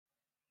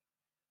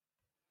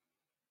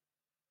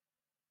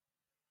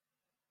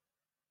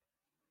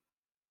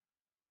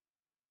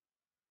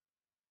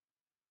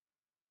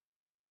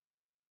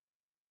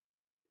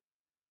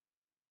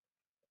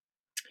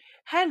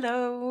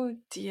Hello,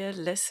 dear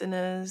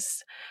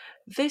listeners.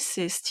 This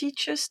is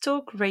Teachers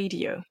Talk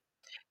Radio.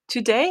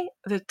 Today,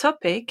 the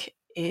topic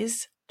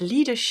is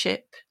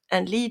leadership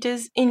and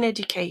leaders in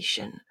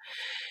education.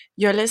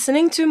 You're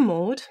listening to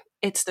Maud.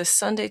 It's the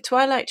Sunday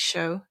Twilight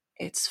Show.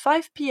 It's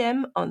 5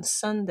 p.m. on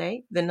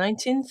Sunday, the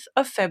 19th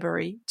of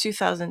February,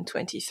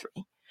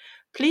 2023.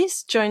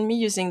 Please join me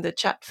using the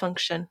chat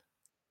function.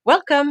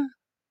 Welcome.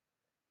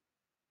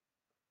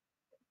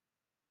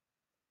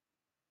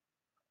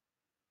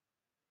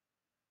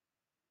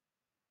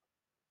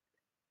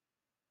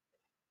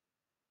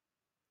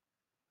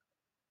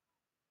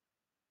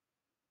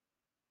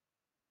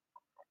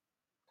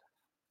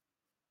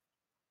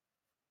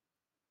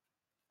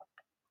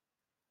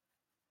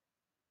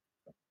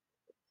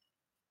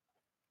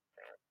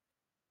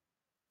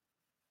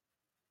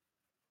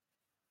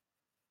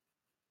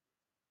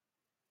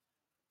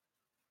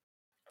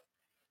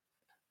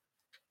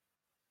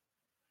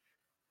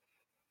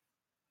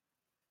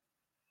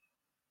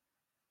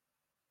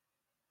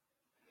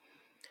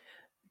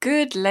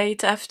 Good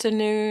late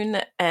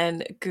afternoon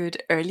and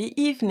good early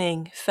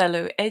evening,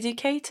 fellow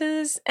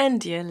educators and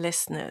dear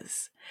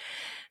listeners.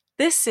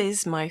 This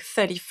is my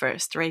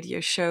 31st radio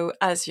show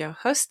as your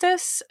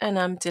hostess, and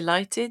I'm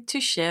delighted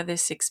to share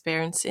this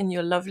experience in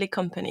your lovely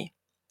company.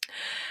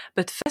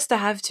 But first, I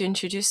have to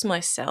introduce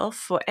myself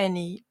for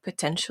any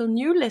potential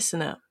new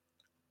listener.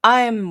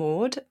 I am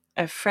Maud,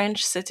 a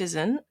French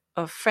citizen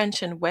of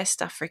French and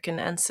West African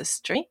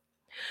ancestry.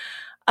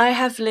 I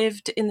have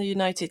lived in the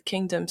United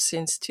Kingdom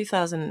since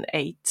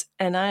 2008,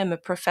 and I am a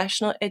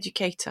professional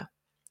educator.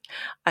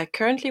 I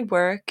currently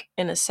work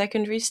in a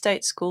secondary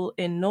state school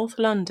in North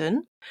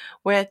London,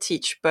 where I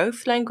teach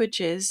both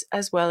languages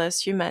as well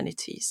as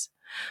humanities.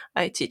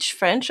 I teach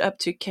French up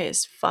to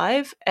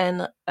KS5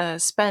 and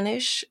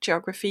Spanish,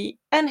 geography,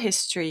 and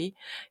history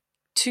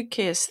to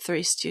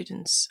KS3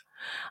 students.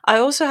 I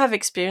also have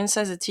experience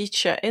as a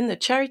teacher in the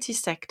charity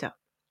sector.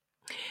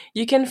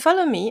 You can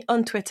follow me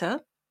on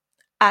Twitter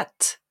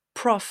at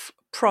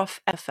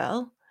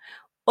profFL.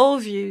 All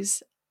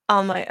views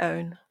are my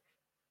own.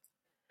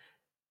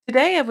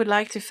 Today, I would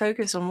like to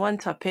focus on one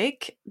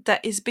topic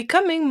that is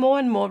becoming more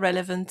and more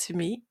relevant to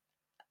me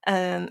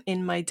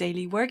in my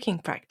daily working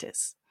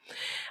practice.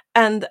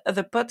 And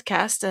the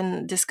podcast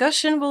and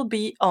discussion will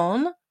be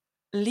on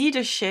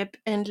leadership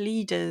and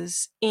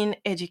leaders in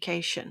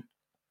education.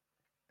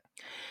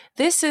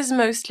 This is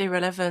mostly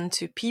relevant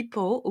to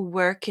people who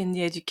work in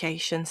the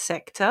education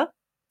sector,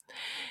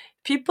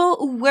 people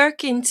who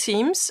work in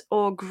teams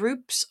or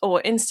groups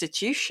or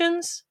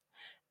institutions,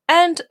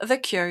 and the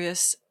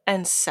curious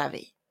and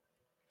savvy.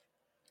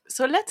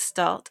 So let's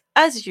start,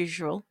 as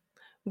usual,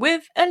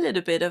 with a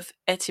little bit of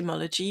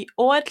etymology,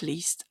 or at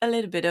least a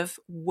little bit of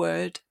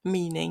word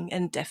meaning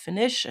and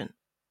definition.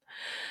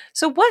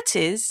 So, what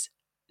is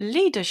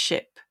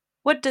leadership?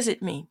 What does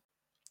it mean?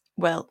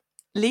 Well,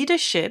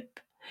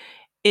 leadership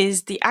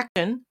is the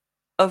action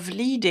of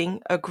leading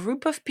a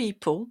group of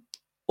people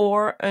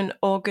or an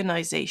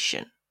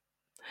organization.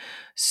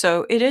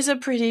 So, it is a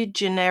pretty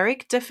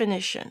generic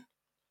definition.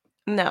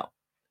 Now,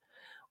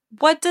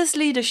 what does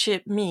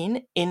leadership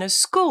mean in a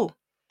school?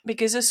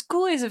 Because a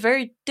school is a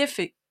very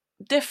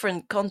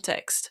different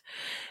context.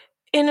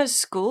 In a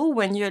school,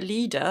 when you're a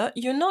leader,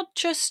 you're not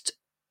just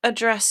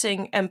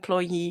addressing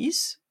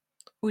employees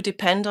who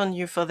depend on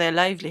you for their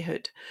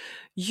livelihood.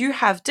 You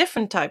have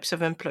different types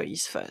of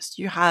employees first.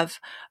 You have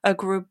a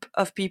group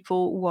of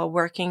people who are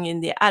working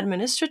in the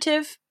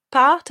administrative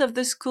part of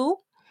the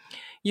school.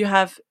 You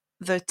have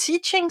the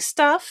teaching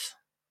staff.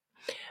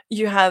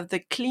 You have the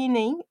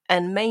cleaning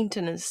and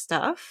maintenance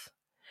staff,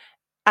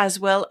 as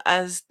well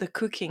as the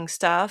cooking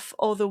staff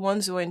or the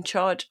ones who are in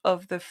charge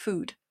of the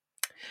food.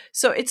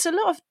 So it's a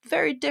lot of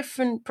very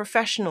different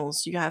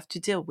professionals you have to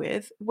deal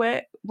with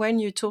when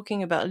you're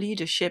talking about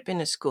leadership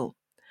in a school.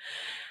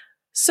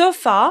 So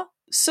far,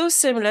 so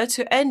similar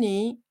to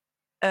any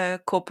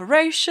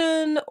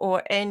corporation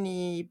or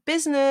any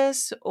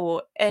business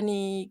or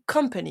any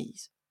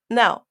companies.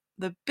 Now,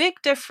 the big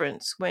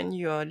difference when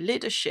you're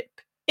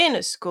leadership in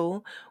a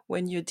school,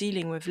 when you're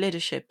dealing with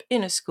leadership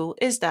in a school,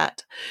 is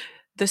that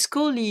the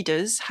school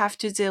leaders have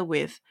to deal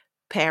with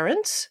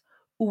parents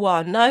who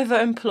are neither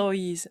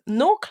employees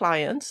nor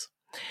clients,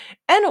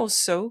 and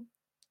also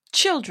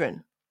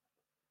children.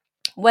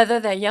 Whether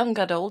they're young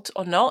adults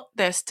or not,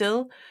 they're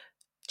still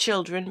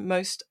children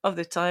most of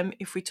the time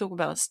if we talk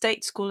about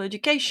state school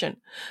education.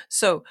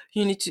 So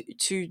you need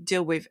to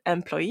deal with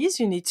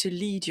employees, you need to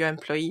lead your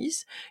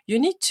employees, you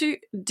need to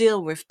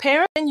deal with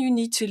parents, and you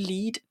need to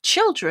lead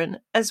children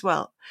as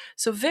well.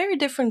 So very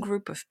different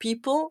group of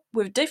people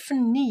with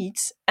different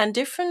needs and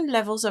different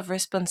levels of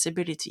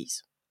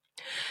responsibilities.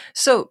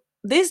 So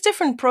these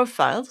different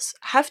profiles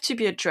have to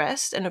be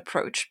addressed and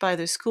approached by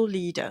the school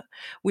leader.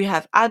 We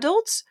have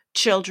adults,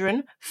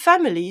 children,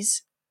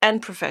 families, and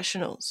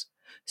professionals.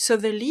 So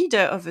the leader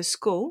of a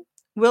school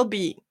will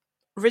be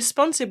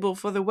responsible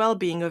for the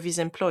well-being of his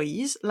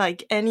employees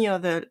like any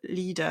other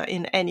leader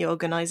in any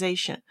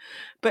organization.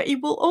 But he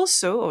will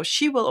also, or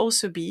she will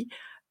also be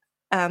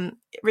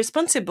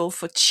responsible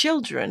for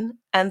children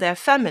and their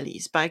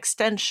families by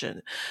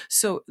extension.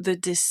 So the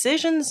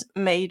decisions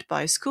made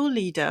by a school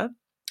leader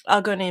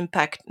are going to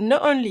impact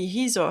not only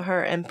his or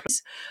her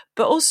employees,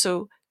 but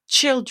also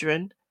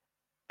children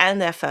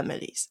and their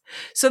families.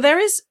 So there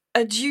is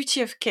a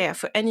duty of care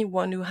for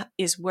anyone who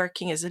is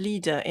working as a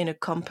leader in a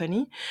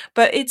company,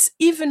 but it's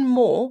even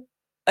more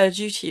a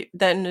duty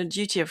than a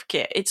duty of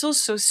care. It's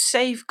also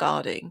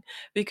safeguarding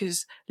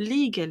because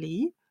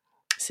legally,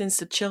 since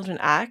the Children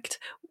Act,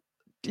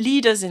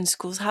 leaders in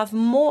schools have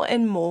more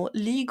and more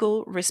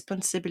legal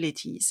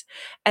responsibilities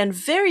and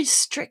very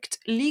strict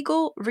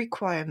legal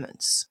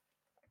requirements.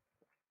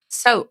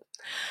 So,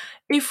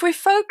 if we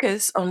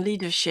focus on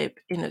leadership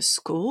in a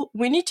school,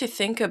 we need to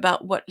think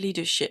about what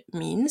leadership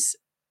means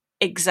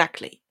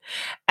exactly.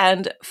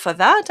 And for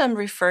that, I'm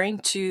referring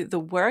to the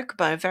work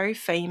by a very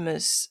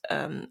famous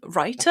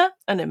writer,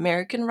 an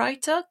American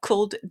writer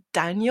called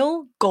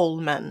Daniel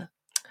Goleman.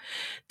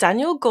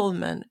 Daniel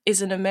Goleman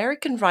is an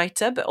American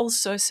writer, but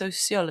also a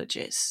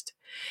sociologist.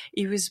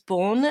 He was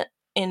born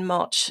in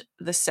March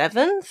the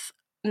 7th,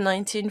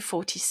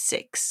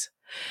 1946.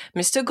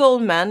 Mr.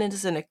 Goldman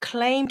is an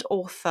acclaimed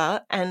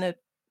author and a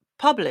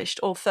published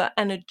author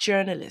and a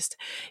journalist.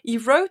 He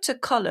wrote a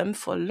column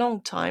for a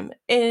long time,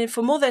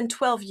 for more than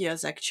 12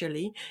 years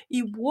actually.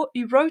 He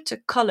wrote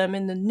a column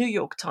in the New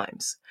York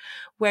Times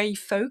where he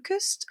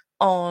focused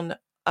on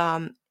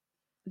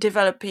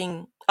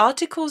developing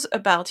articles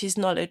about his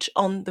knowledge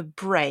on the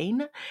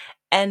brain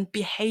and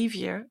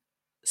behavioral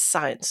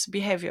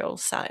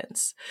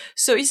science.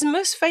 So his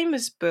most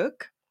famous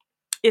book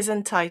is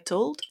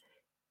entitled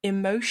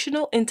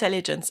Emotional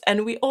Intelligence,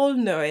 and we all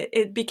know it.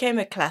 It became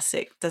a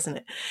classic, doesn't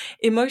it?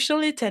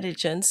 Emotional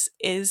Intelligence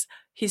is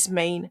his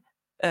main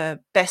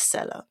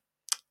bestseller.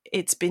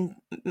 It's been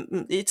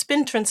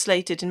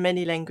translated in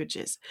many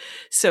languages.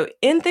 So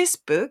in this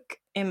book,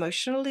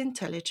 Emotional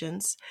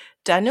Intelligence,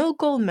 Daniel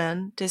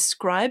Goleman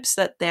describes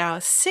that there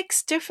are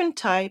 6 different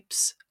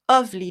types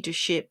of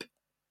leadership,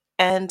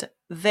 and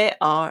they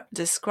are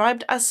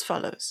described as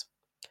follows.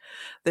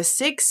 The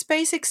 6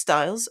 basic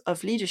styles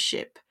of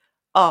leadership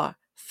are: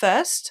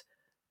 first,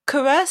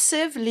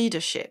 coercive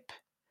leadership;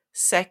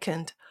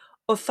 second,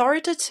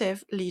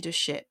 authoritative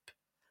leadership;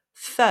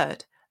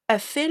 third,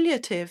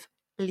 affiliative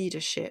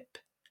leadership;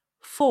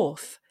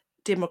 fourth,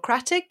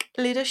 democratic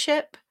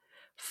leadership;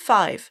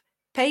 five,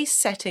 pace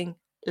setting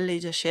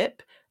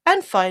leadership;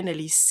 and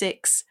finally,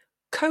 6,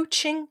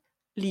 coaching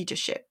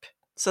leadership.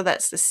 So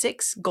that's the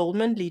 6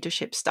 Goldman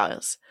leadership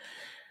styles.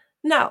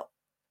 Now,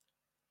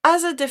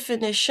 as a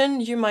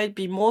definition, you might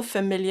be more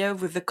familiar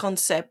with the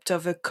concept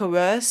of a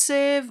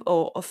coercive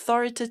or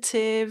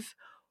authoritative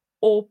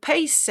or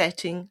pace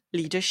setting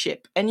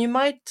leadership, and you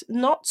might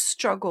not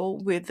struggle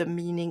with the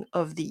meaning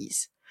of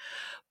these.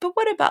 But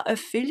what about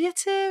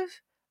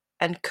affiliative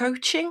and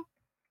coaching?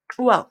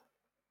 Well,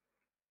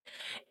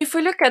 if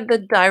we look at the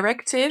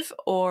directive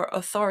or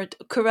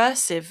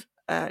coercive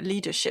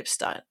leadership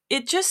style,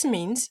 it just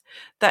means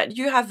that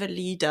you have a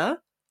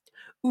leader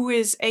who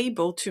is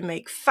able to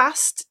make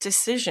fast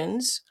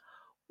decisions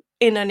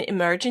in an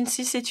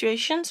emergency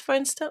situations, for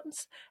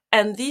instance,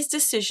 and these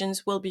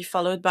decisions will be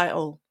followed by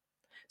all.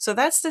 So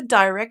that's the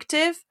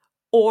directive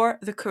or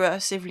the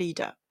coercive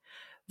leader.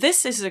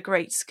 This is a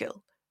great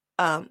skill.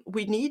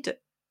 We need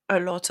a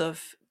lot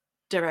of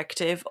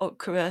directive or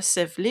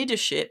coercive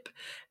leadership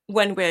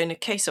when we're in a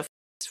case of,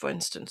 for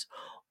instance,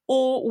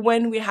 or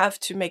when we have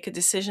to make a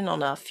decision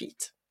on our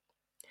feet.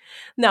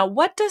 Now,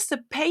 what does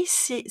the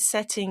pace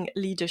setting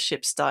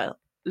leadership style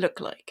look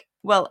like?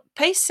 Well,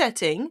 pace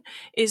setting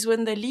is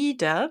when the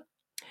leader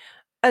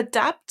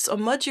adapts or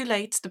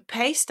modulates the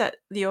pace that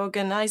the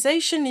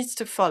organization needs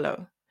to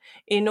follow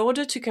in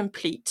order to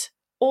complete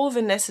all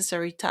the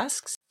necessary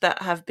tasks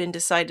that have been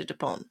decided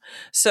upon.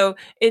 So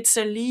it's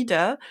a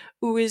leader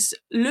who is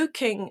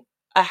looking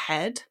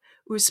ahead,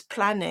 who is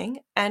planning,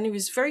 and who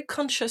is very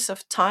conscious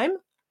of time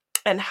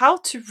and how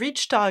to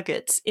reach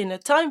targets in a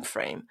time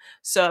frame.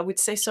 So I would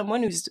say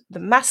someone who's the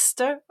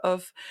master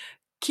of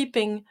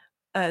keeping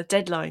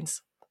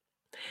deadlines.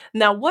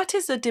 Now, what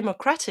is a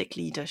democratic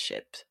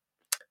leadership?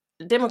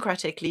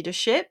 Democratic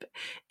leadership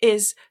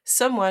is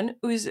someone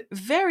who's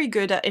very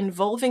good at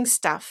involving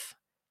staff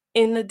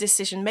in the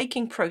decision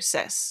making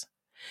process.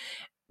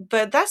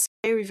 But that's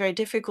a very, very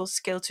difficult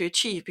skill to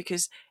achieve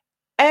because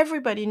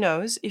everybody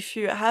knows if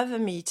you have a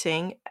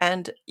meeting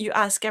and you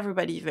ask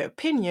everybody their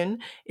opinion,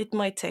 it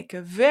might take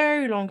a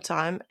very long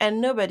time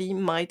and nobody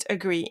might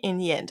agree in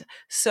the end.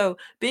 So,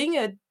 being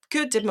a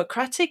good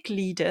democratic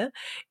leader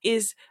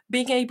is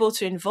being able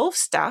to involve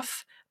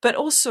staff, but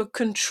also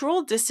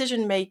control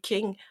decision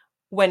making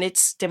when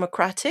it's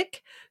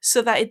democratic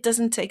so that it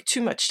doesn't take too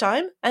much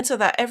time and so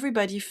that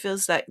everybody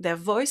feels like their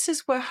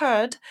voices were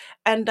heard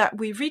and that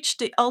we reached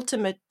the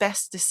ultimate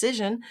best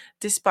decision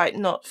despite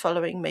not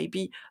following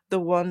maybe the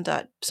one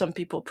that some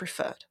people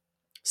preferred.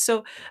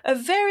 So, a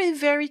very,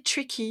 very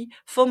tricky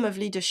form of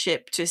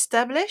leadership to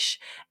establish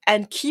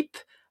and keep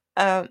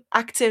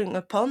acting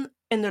upon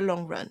in the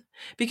long run.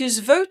 Because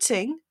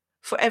voting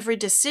for every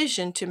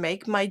decision to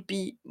make might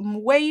be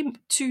way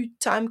too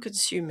time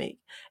consuming,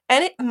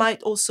 and it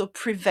might also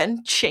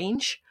prevent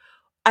change,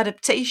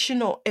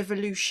 adaptation, or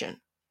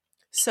evolution.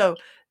 So,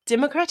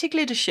 democratic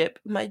leadership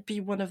might be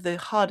one of the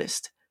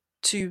hardest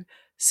to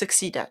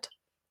succeed at.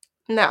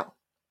 Now,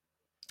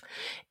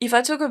 if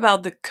I talk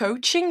about the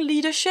coaching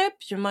leadership,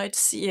 you might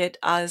see it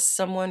as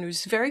someone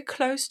who's very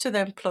close to the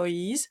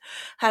employees,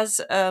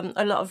 has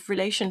a lot of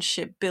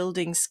relationship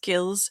building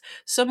skills,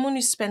 someone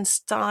who spends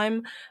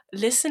time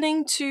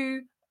listening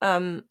to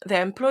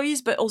their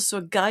employees, but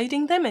also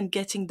guiding them and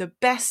getting the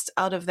best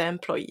out of their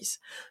employees.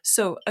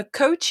 So, a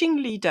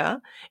coaching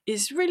leader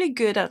is really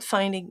good at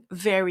finding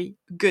very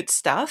good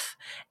staff,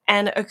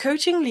 and a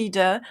coaching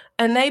leader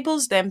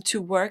enables them to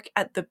work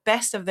at the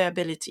best of their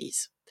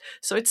abilities.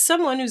 So it's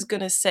someone who's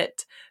going to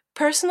set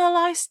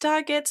personalized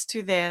targets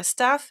to their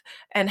staff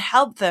and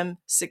help them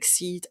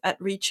succeed at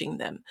reaching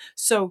them.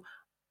 So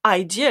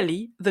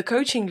ideally, the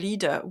coaching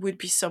leader would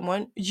be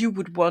someone you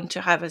would want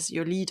to have as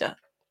your leader.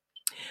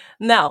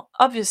 Now,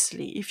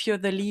 obviously, if you're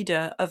the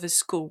leader of a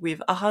school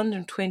with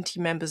 120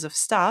 members of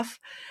staff,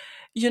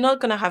 you're not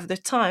going to have the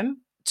time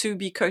to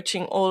be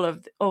coaching all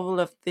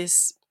of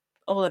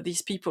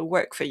these people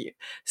work for you.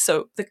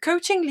 So the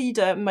coaching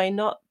leader might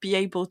not be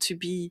able to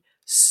be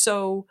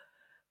so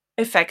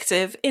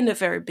effective in a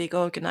very big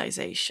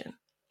organization.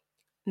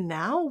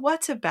 Now,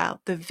 what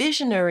about the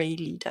visionary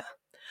leader?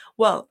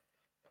 Well,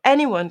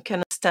 anyone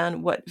can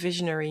understand what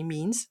visionary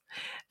means.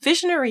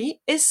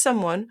 Visionary is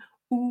someone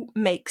who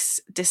makes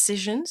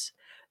decisions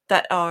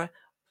that are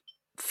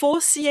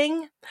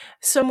foreseeing,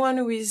 someone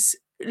who is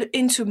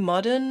into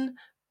modern,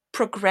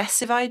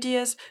 progressive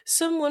ideas,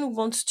 someone who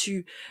wants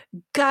to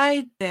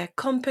guide their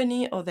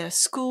company or their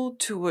school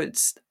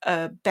towards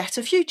a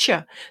better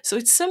future. So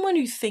it's someone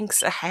who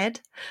thinks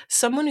ahead,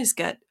 someone who's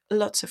got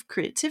lots of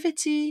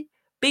creativity,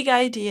 big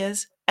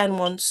ideas, and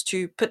wants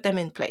to put them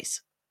in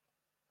place.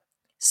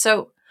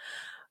 So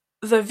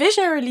the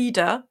visionary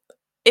leader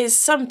is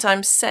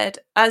sometimes said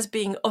as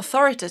being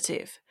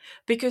authoritative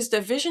because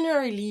the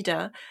visionary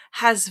leader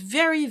has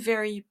very,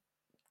 very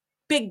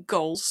big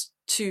goals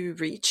to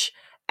reach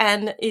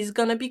and is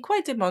going to be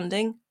quite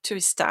demanding to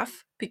his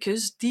staff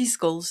because these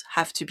goals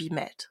have to be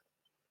met.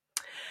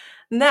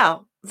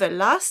 Now, the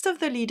last of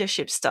the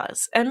leadership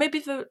styles, and maybe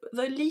the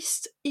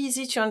least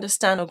easy to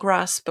understand or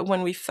grasp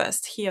when we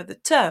first hear the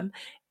term,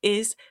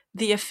 is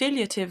the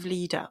affiliative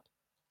leader.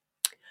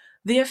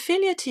 The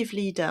affiliative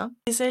leader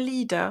is a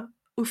leader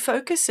who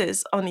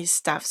focuses on his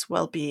staff's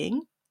well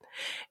being.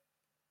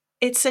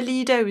 It's a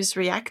leader who is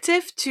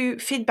reactive to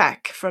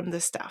feedback from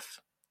the staff.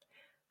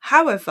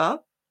 However,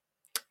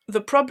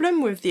 the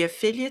problem with the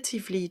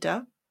affiliative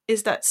leader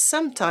is that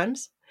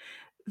sometimes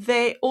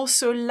they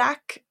also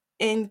lack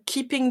in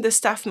keeping the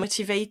staff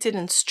motivated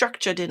and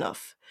structured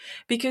enough.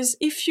 Because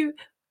if you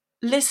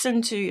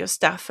listen to your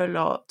staff a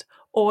lot,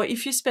 or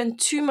if you spend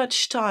too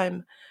much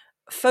time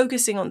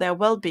focusing on their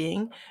well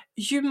being,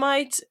 you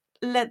might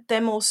let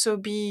them also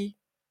be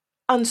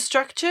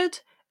unstructured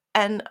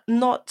and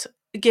not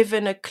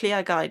given a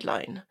clear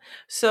guideline.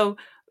 So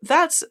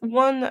that's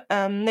one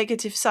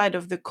negative side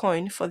of the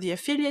coin for the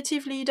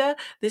affiliative leader.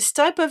 This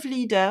type of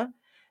leader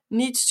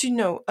needs to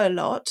know a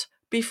lot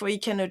before he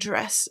can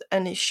address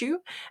an issue.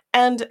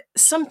 And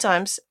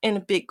sometimes in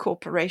a big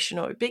corporation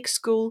or a big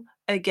school,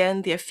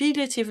 again, the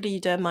affiliative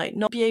leader might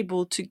not be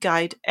able to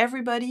guide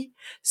everybody.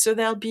 So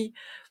there'll be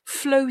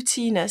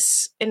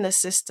floatiness in the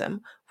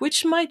system,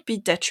 which might be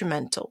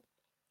detrimental.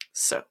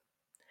 So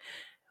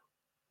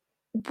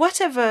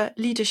whatever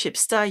leadership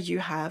style you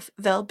have,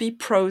 there'll be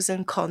pros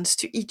and cons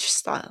to each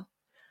style.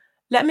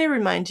 Let me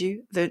remind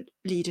you the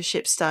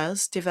leadership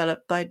styles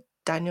developed by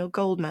Daniel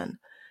Goldman: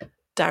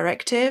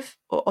 directive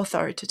or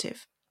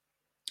authoritative,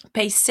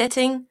 pace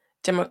setting,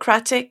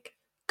 democratic,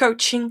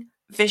 coaching,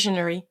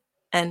 visionary,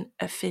 and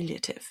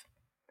affiliative.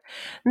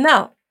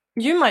 Now,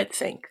 you might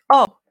think,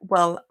 oh,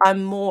 well,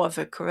 I'm more of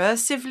a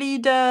coercive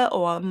leader,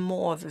 or I'm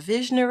more of a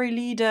visionary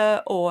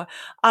leader, or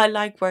I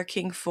like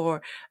working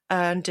for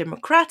a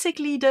democratic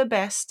leader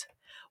best.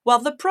 Well,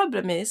 the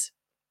problem is,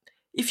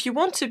 if you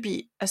want to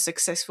be a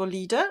successful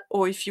leader,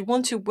 or if you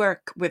want to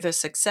work with a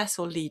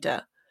successful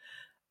leader,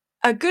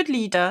 a good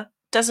leader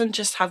doesn't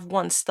just have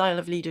one style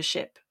of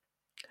leadership.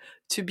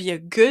 To be a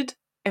good,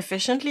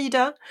 efficient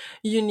leader,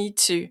 you need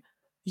to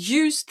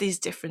use these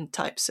different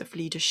types of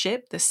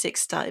leadership, the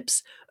 6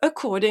 types,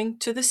 according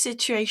to the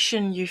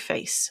situation you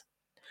face.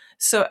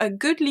 So a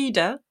good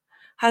leader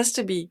has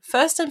to be,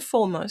 first and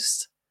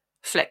foremost,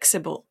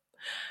 flexible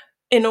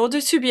in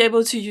order to be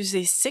able to use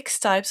these 6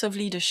 types of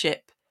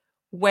leadership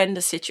when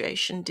the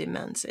situation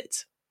demands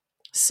it.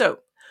 So,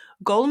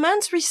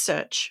 Goldman's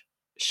research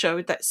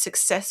showed that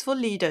successful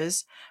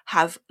leaders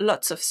have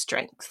lots of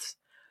strengths.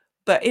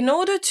 But in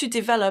order to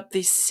develop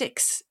these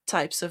 6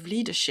 types of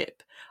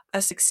leadership,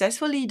 a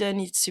successful leader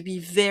needs to be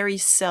very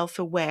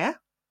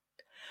self-aware,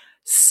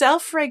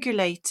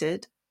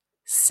 self-regulated,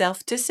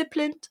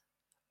 self-disciplined,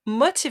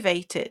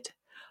 motivated,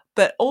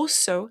 but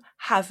also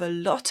have a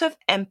lot of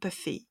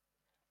empathy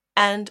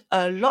and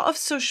a lot of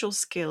social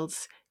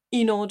skills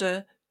in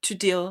order to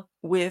deal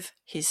with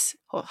his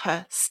or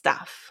her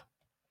staff.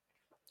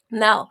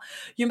 Now,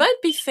 you might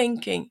be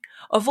thinking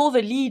of all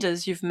the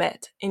leaders you've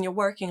met in your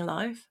working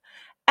life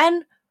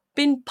and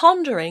been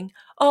pondering,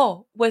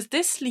 oh, was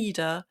this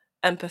leader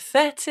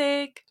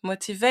empathetic,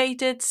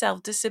 motivated,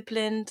 self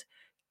disciplined,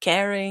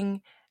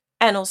 caring,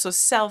 and also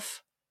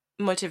self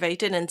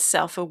motivated and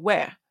self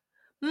aware?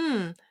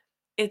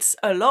 It's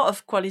a lot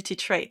of quality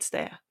traits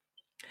there.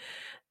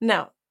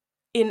 Now,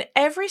 in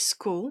every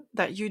school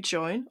that you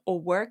join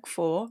or work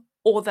for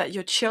or that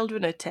your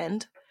children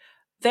attend,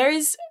 there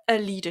is a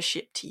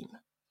leadership team.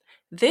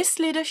 This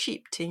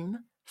leadership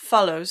team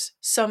follows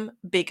some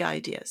big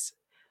ideas.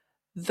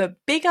 The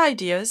big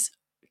ideas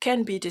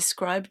can be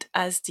described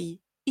as the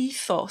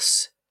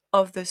ethos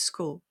of the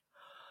school.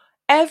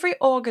 Every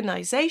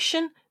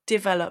organization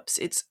develops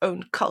its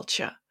own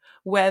culture,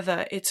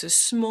 whether it's a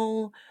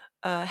small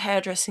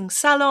hairdressing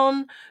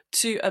salon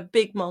to a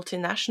big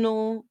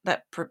multinational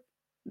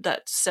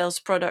that sells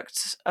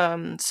products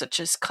such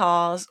as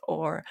cars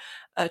or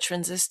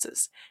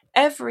transistors.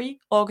 Every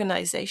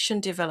organization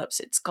develops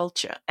its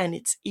culture and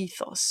its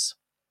ethos.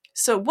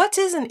 So, what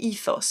is an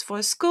ethos for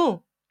a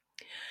school?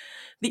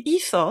 The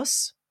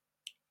ethos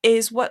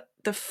is what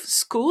the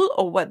school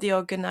or what the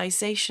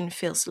organization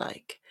feels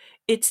like.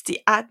 It's the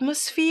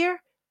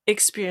atmosphere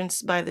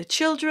experienced by the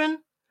children,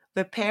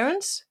 the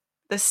parents,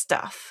 the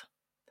staff.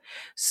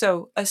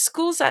 So, a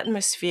school's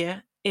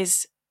atmosphere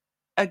is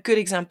a good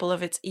example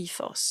of its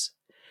ethos.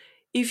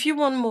 If you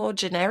want more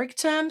generic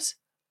terms,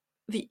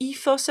 the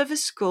ethos of a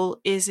school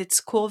is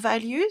its core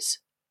values,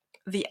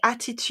 the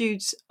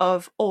attitudes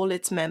of all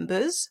its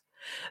members,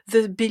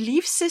 the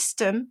belief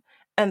system,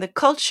 and the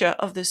culture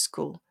of the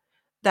school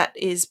that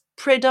is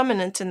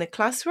predominant in the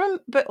classroom,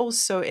 but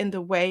also in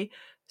the way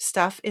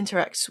staff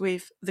interacts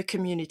with the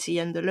community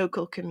and the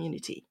local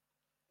community.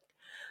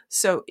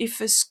 So if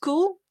a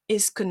school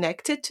is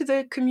connected to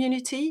the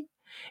community,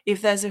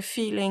 if there's a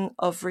feeling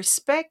of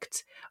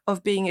respect,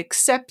 of being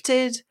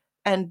accepted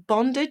and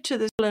bonded to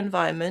the school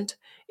environment,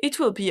 it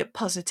will be a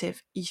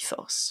positive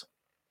ethos.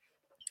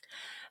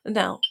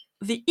 Now,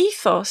 the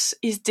ethos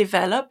is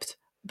developed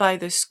by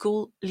the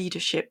school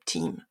leadership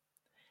team.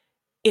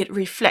 It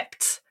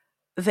reflects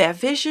their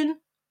vision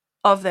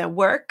of their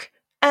work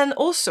and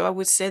also, I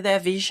would say, their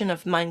vision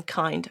of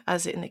mankind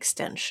as an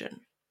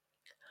extension.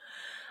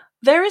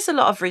 There is a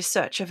lot of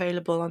research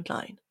available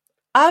online.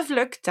 I've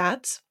looked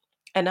at,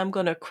 and I'm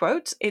going to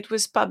quote, it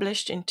was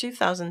published in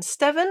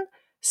 2007.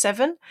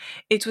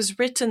 It was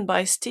written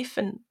by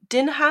Stephen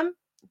Dinham,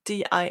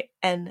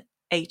 Dinham,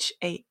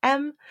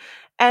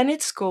 and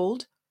it's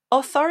called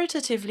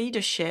Authoritative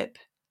Leadership,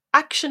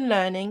 Action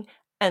Learning,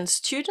 and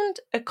Student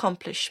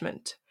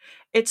Accomplishment.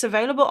 It's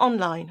available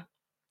online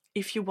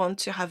if you want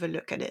to have a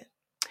look at it.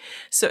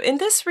 So in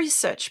this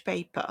research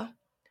paper,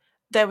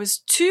 there was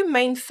two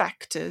main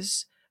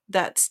factors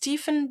that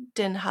Stephen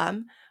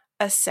Dinham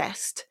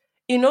assessed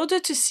in order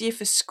to see if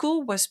a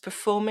school was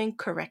performing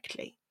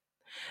correctly.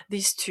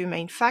 These two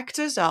main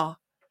factors are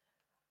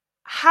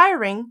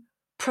hiring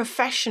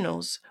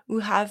professionals who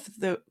have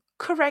the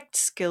correct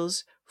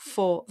skills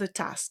for the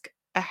task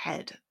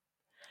ahead.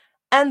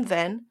 And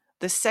then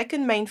the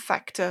second main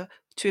factor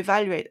to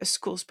evaluate a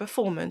school's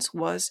performance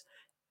was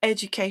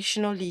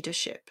educational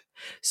leadership.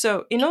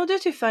 So, in order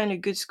to find a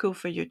good school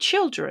for your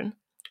children,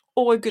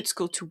 or a good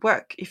school to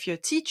work if you're a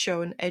teacher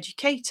or an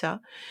educator,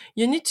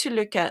 you need to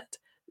look at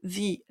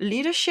the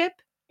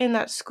leadership in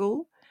that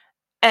school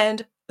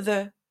and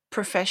the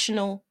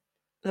professionals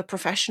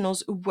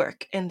who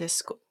work in this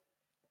school.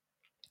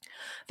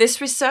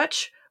 This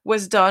research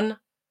was done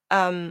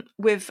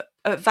with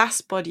a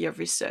vast body of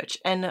research,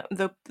 and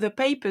the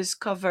papers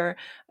cover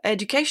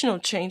educational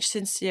change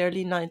since the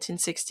early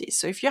 1960s.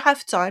 So if you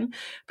have time,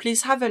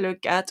 please have a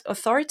look at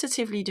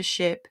Authoritative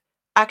Leadership,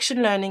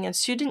 Action Learning, and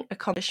Student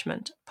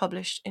Accomplishment,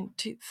 published in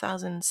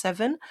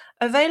 2007,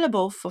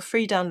 available for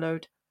free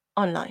download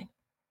online.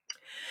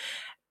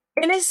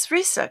 In his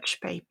research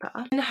paper,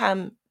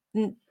 Bingham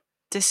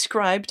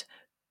described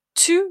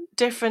two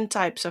different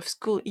types of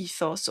school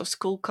ethos or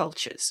school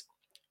cultures.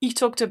 He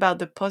talked about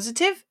the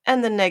positive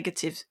and the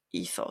negative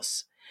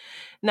ethos.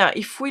 Now,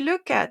 if we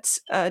look at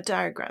a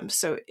diagram,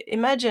 so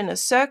imagine a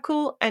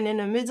circle and in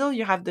the middle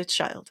you have the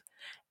child.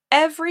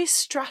 Every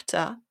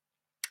strata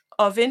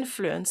of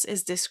influence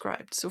is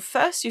described. So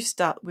first you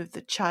start with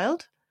the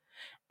child,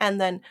 and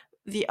then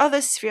the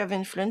other sphere of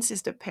influence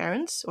is the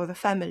parents or the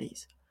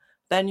families.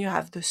 Then you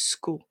have the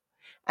school.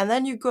 And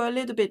then you go a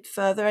little bit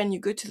further and you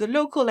go to the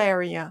local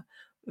area,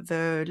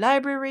 the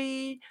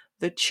library,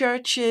 the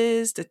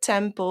churches, the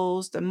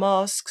temples, the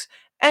mosques,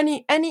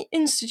 any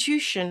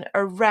institution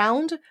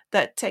around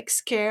that takes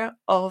care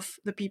of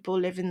the people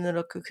living in the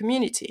local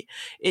community.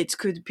 It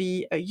could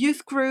be a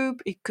youth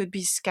group, it could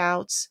be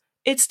scouts,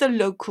 it's the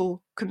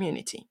local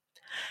community.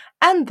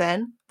 And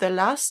then the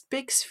last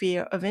big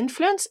sphere of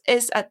influence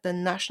is at the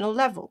national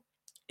level.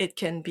 It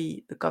can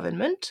be the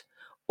government,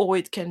 or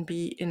it can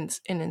be, in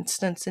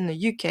instance, in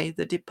the UK,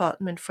 the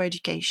Department for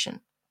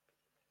Education.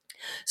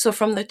 So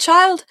from the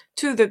child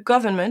to the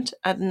government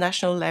at the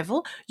national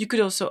level, you could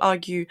also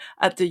argue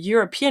at the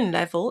European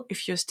level,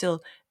 if you're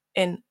still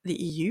in the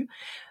EU,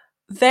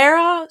 there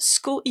are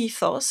school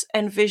ethos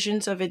and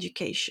visions of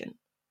education.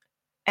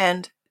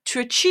 And to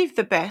achieve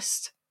the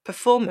best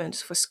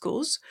performance for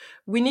schools,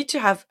 we need to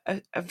have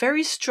a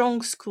very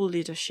strong school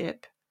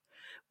leadership.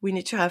 We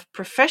need to have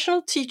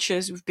professional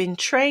teachers who've been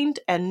trained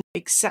and know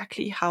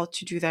exactly how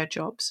to do their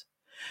jobs.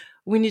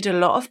 We need a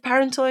lot of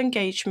parental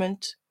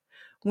engagement.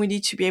 We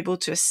need to be able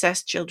to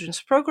assess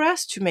children's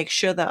progress to make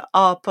sure that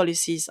our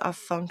policies are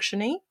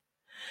functioning.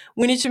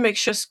 We need to make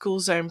sure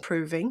schools are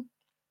improving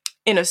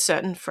in a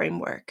certain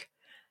framework.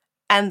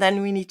 And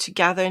then we need to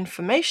gather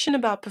information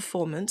about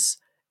performance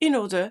in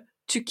order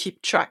to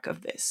keep track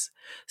of this.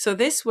 So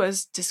this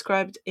was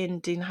described in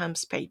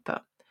Dinham's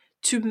paper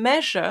to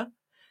measure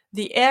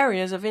the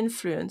areas of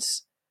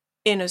influence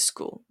in a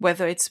school,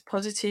 whether it's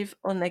positive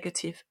or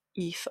negative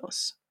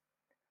ethos.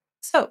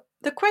 So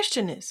the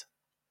question is,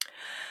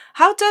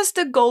 how does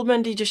the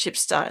Goldman leadership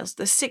styles,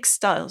 the six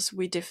styles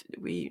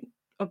we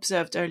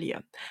observed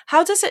earlier,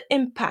 how does it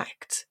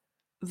impact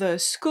the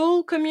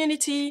school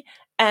community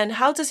and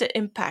how does it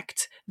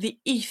impact the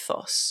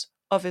ethos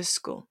of a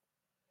school?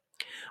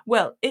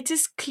 Well, it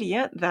is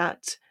clear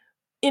that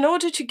in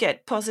order to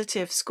get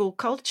positive school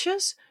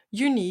cultures,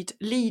 you need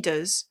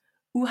leaders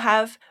who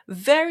have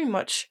very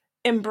much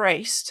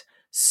embraced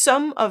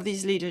some of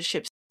these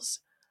leadership styles,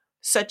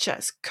 such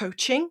as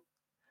coaching,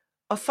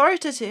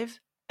 authoritative,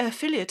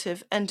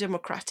 affiliative, and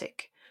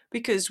democratic.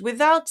 Because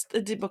without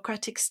the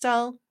democratic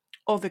style,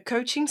 or the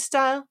coaching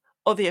style,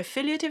 or the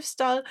affiliative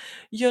style,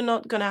 you're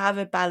not going to have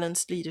a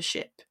balanced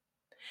leadership.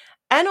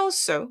 And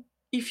also,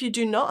 if you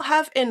do not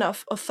have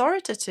enough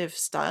authoritative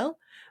style,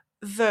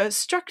 the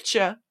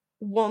structure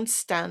won't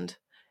stand.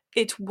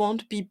 It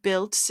won't be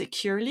built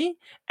securely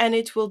and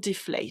it will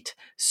deflate.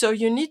 So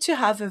you need to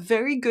have a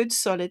very good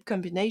solid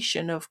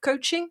combination of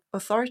coaching,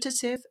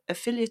 authoritative,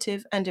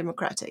 affiliative, and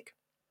democratic.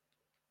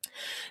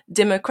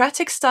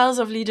 Democratic styles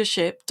of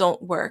leadership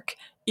don't work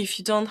if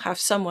you don't have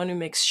someone who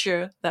makes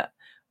sure that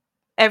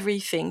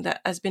everything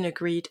that has been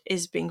agreed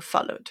is being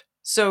followed.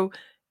 So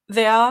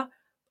they are,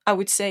 I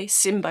would say,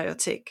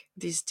 symbiotic,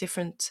 these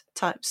different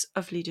types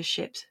of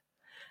leadership.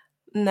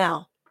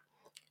 Now,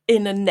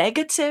 in a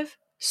negative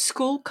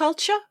school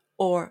culture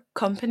or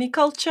company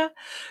culture,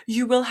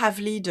 you will have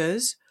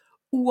leaders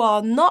who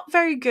are not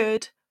very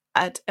good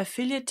at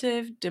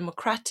affiliative,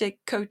 democratic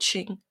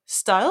coaching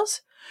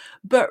styles,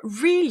 but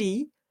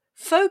really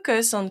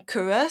focus on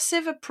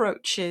coercive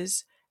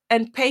approaches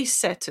and pace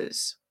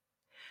setters.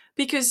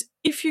 Because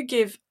if you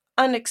give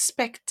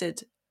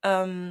unexpected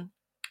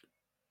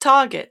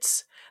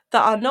targets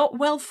that are not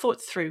well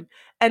thought through,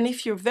 and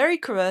if you're very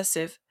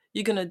coercive,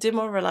 you're going to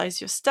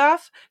demoralize your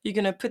staff, you're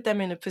going to put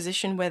them in a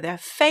position where they're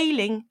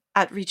failing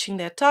at reaching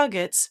their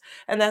targets,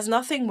 and there's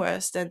nothing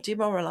worse than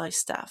demoralized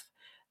staff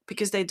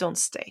because they don't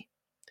stay.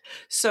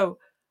 So,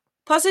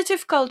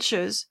 positive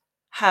cultures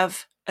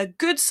have a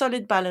good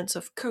solid balance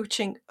of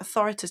coaching,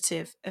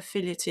 authoritative,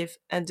 affiliative,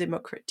 and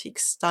democratic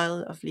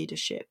style of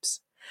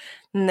leaderships.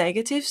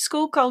 Negative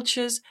school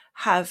cultures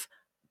have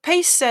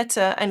pace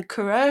setter and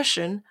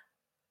coercion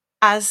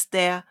as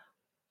their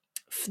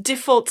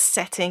default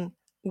setting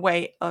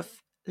way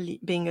of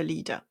being a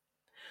leader.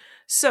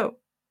 So,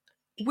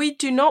 we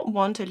do not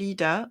want a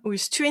leader who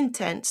is too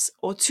intense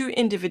or too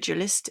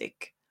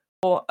individualistic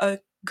or a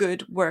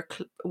good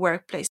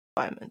workplace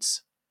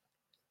environment.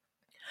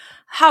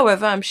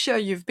 However, I'm sure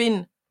you've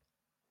been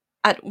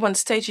at one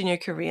stage in your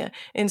career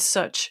in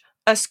such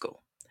a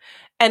school,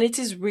 and it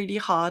is really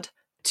hard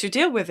to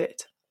deal with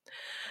it.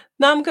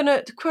 Now, I'm going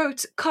to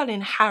quote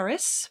Colin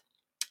Harris.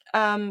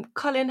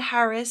 Colin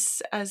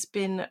Harris has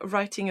been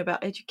writing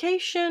about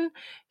education.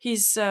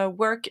 His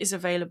work is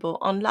available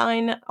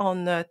online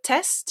on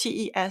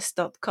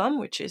tes.com,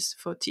 which is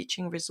for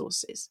teaching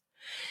resources.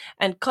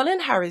 And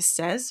Colin Harris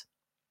says,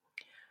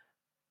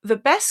 the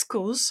best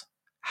schools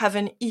have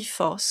an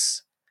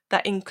ethos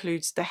that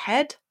includes the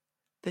head,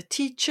 the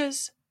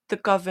teachers, the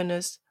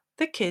governors,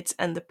 the kids,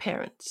 and the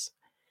parents.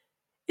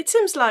 It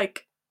seems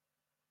like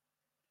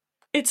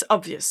it's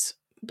obvious,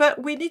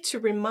 but we need to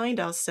remind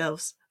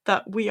ourselves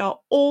that we are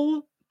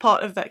all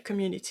part of that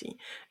community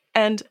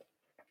and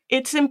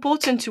it's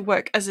important to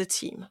work as a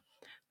team.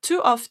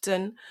 Too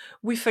often,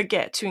 we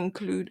forget to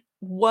include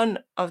one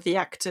of the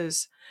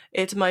actors.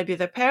 It might be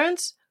the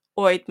parents,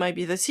 or it might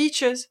be the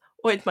teachers,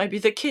 or it might be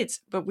the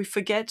kids, but we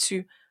forget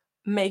to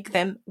make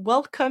them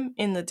welcome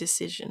in the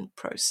decision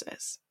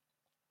process.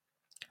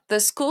 The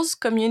school's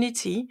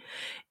community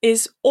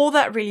is all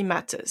that really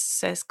matters,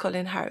 says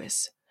Colin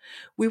Harris.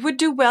 We would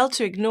do well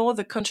to ignore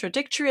the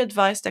contradictory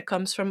advice that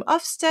comes from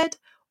Ofsted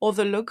or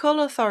the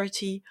local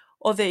authority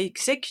or the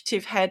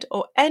executive head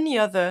or any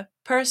other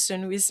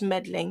person who is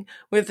meddling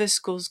with the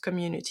school's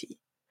community.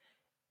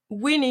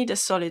 We need a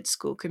solid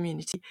school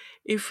community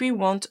if we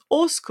want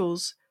all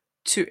schools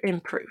to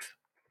improve.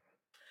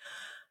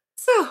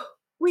 So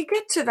we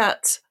get to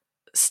that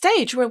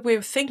stage where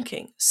we're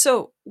thinking,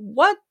 so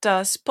what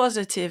does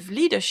positive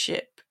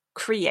leadership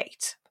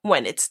create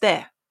when it's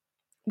there?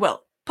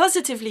 Well,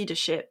 positive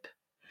leadership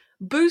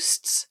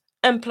boosts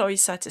employee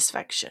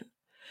satisfaction.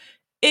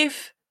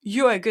 If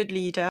you're a good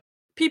leader,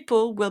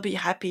 people will be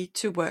happy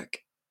to work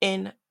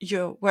in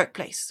your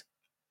workplace.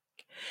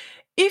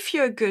 If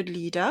you're a good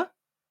leader,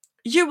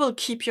 you will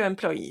keep your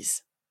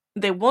employees.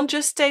 They won't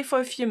just stay for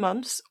a few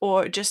months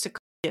or just a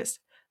couple of years.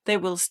 They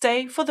will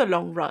stay for the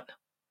long run.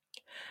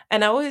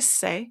 And I always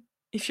say,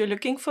 if you're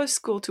looking for a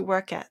school to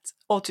work at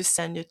or to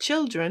send your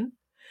children,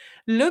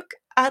 look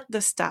at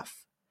the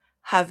staff.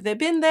 Have they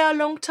been there a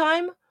long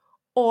time?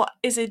 Or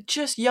is it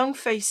just young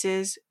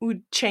faces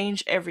who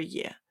change every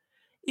year?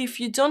 If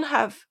you don't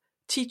have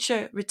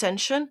teacher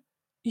retention,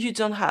 you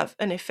don't have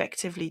an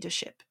effective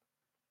leadership.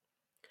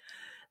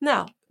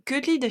 Now,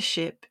 good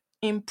leadership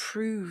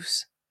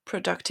improves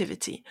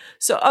productivity.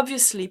 So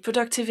obviously,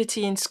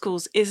 productivity in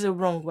schools is a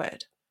wrong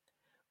word.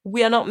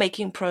 We are not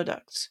making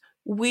products.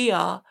 We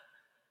are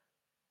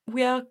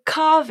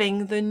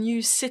carving the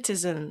new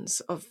citizens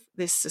of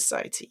this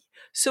society.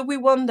 So we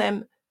want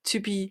them to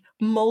be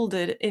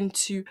molded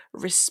into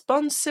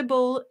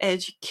responsible,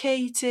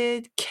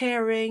 educated,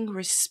 caring,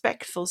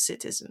 respectful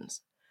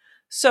citizens.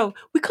 So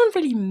we can't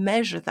really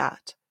measure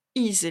that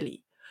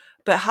easily.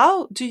 But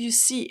how do you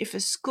see if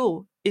a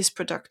school is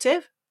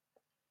productive?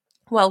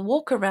 Well,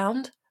 walk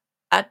around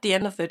at the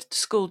end of the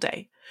school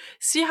day.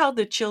 See how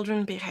the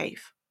children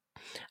behave.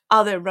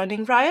 Are they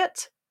running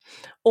riot?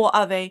 Or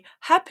are they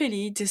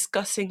happily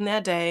discussing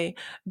their day,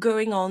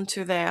 going on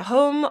to their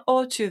home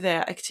or to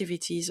their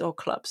activities or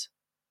clubs?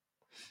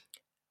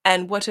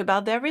 And what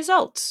about their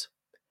results?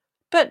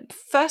 But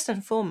first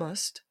and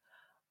foremost,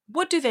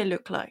 what do they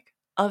look like?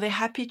 Are they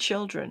happy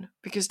children?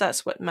 Because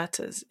that's what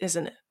matters,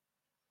 isn't it?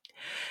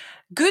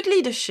 Good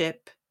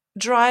leadership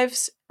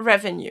drives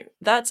revenue.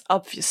 That's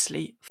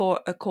obviously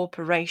for a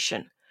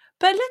corporation.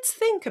 But let's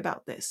think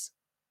about this.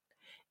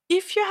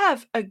 If you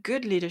have a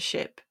good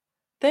leadership,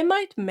 they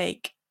might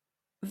make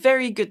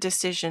very good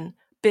decision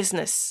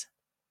business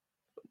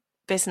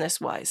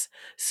wise.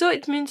 So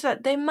it means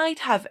that they might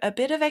have a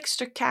bit of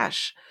extra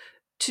cash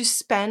to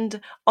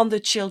spend on the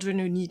children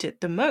who need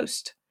it the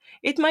most.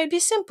 It might be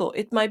simple.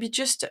 It might be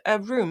just a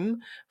room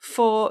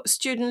for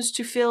students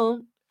to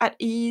feel at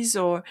ease,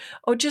 or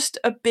just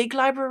a big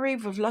library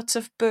with lots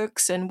of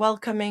books and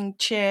welcoming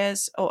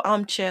chairs, or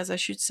armchairs I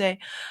should say,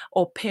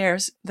 or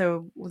pairs,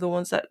 the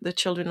ones that the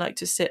children like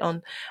to sit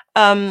on.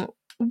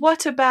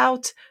 What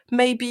about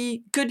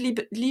maybe good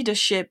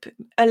leadership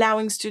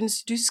allowing students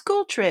to do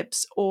school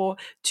trips or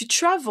to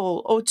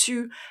travel or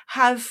to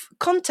have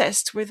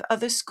contests with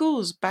other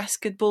schools,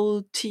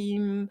 basketball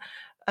team,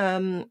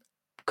 um,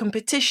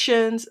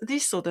 competitions,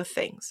 these sort of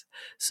things.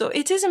 So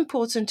it is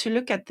important to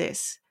look at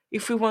this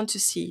if we want to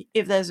see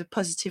if there's a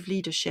positive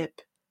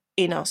leadership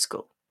in our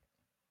school.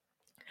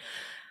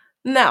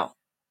 Now,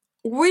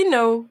 we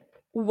know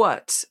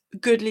what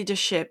good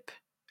leadership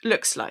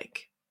looks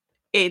like.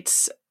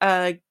 It's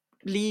a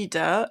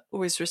leader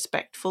who is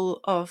respectful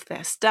of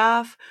their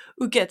staff,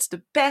 who gets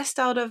the best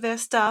out of their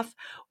staff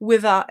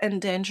without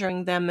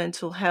endangering their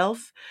mental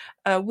health,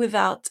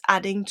 without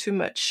adding too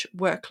much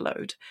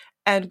workload.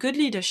 And good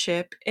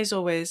leadership is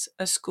always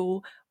a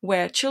school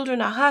where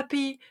children are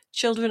happy,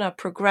 children are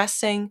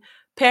progressing,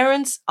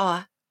 parents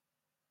are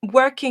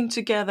working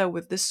together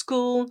with the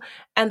school,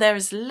 and there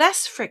is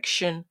less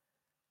friction,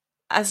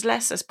 as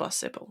less as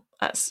possible,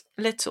 as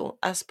little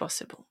as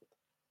possible.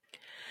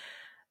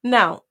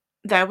 Now,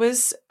 there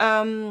was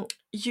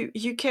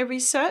UK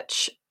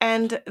research,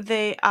 and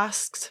they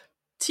asked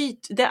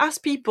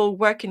people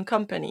work in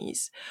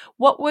companies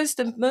what was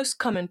the most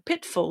common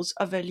pitfalls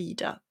of a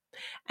leader,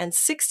 and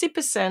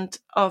 60%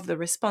 of the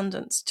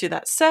respondents to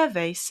that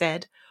survey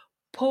said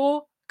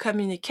poor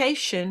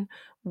communication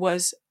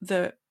was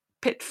the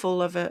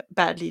pitfall of a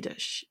bad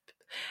leadership.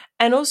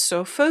 And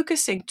also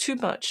focusing too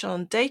much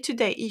on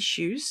day-to-day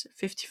issues,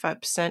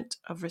 55%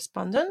 of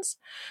respondents,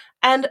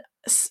 and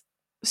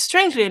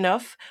strangely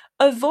enough,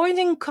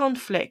 avoiding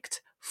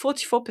conflict,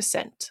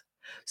 44%.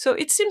 So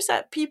it seems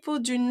that people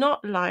do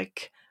not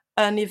like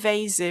an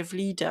evasive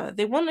leader.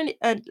 They want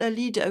a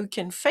leader who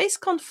can face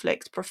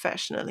conflict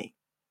professionally.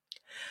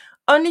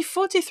 Only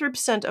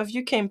 43% of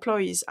UK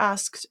employees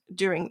asked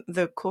during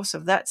the course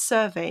of that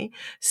survey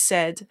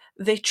said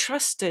they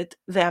trusted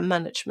their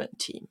management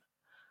team.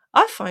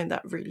 I find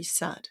that really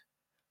sad.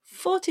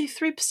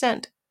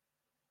 43%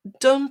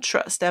 don't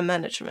trust their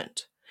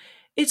management.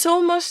 It's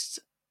almost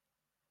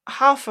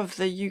half of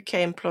the UK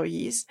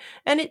employees,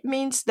 and it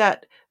means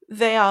that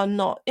they are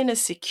not in a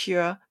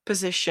secure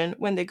position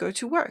when they go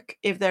to work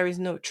if there is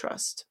no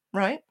trust,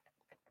 right?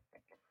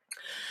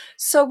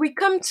 So we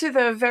come to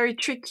the very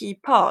tricky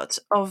part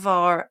of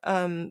our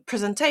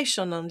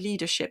presentation on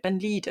leadership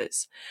and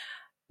leaders.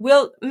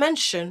 We'll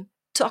mention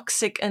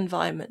toxic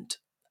environment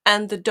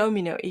and the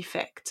domino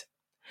effect.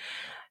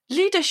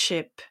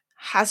 Leadership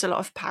has a lot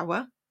of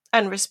power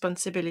and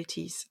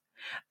responsibilities,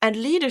 and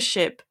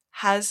leadership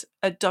has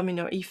a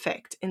domino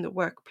effect in the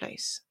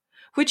workplace,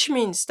 which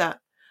means that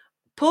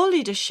poor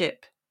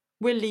leadership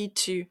will lead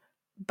to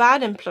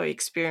bad employee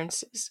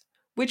experiences,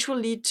 which will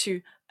lead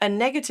to a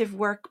negative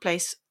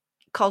workplace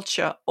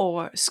culture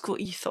or school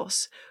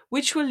ethos,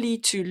 which will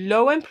lead to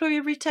low employee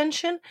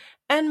retention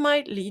and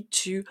might lead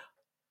to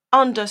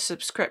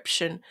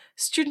undersubscription,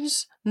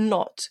 students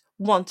not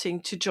wanting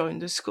to join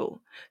the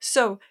school.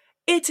 So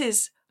it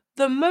is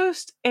the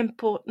most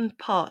important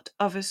part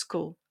of a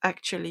school,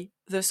 actually,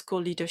 the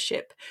school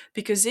leadership,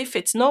 because if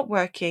it's not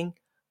working,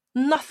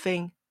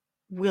 nothing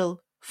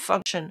will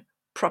function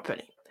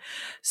properly.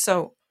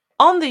 So,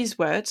 on these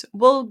words,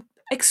 we'll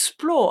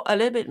explore a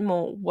little bit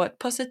more what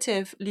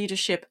positive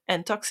leadership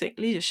and toxic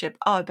leadership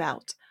are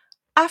about.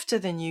 After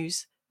the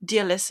news,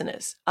 dear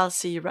listeners, I'll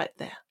see you right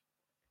there.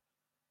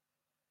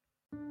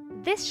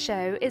 This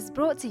show is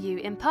brought to you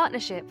in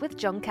partnership with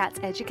John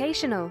Catt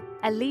Educational,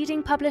 a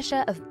leading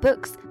publisher of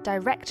books,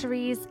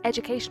 directories,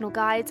 educational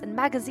guides and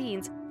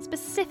magazines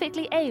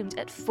specifically aimed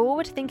at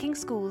forward-thinking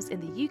schools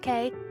in the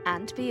UK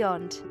and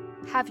beyond.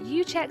 Have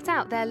you checked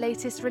out their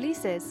latest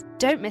releases?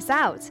 Don't miss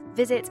out!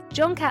 Visit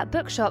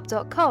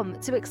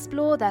johncattbookshop.com to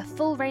explore their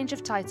full range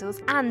of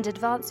titles and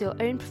advance your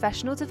own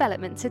professional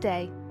development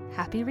today.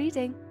 Happy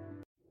reading!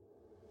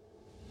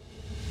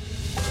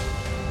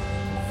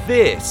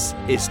 This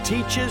is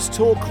Teachers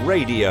Talk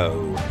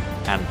Radio,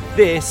 and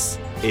this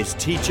is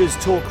Teachers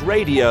Talk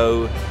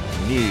Radio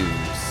News.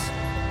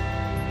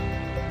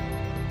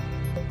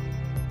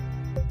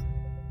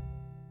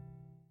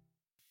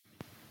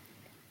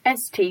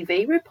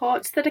 STV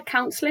reports that a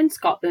council in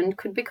Scotland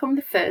could become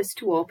the first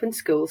to open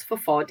schools for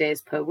 4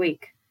 days per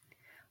week.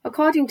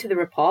 According to the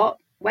report,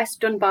 West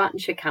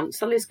Dunbartonshire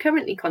Council is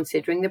currently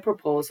considering the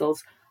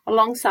proposals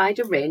alongside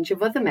a range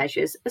of other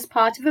measures as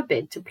part of a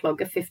bid to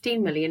plug a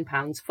 £15 million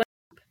funding.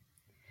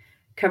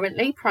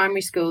 Currently,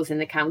 primary schools in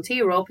the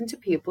county are open to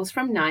pupils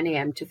from 9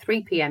 a.m. to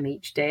 3 p.m.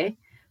 each day,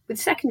 with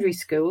secondary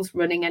schools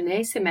running an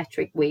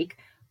asymmetric week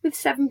with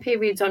 7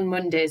 periods on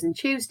Mondays and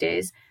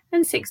Tuesdays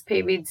and 6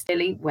 periods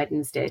daily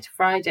Wednesday to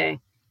Friday.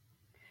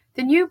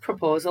 The new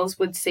proposals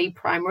would see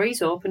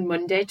primaries open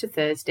Monday to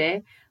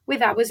Thursday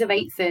with hours of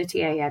 8:30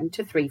 a.m.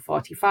 to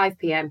 3:45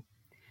 p.m.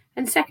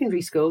 and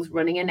secondary schools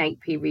running an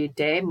 8-period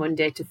day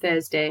Monday to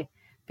Thursday,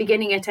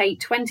 beginning at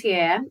 8:20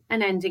 a.m.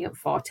 and ending at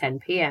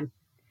 4:10 p.m.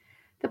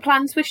 The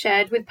plans were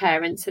shared with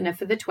parents and are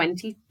for the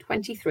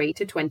 2023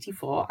 to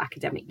 24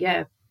 academic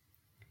year.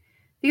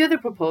 The other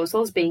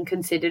proposals being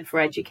considered for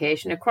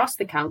education across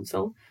the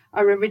council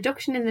are a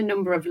reduction in the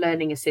number of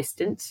learning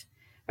assistants,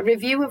 a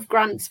review of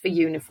grants for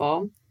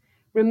uniform,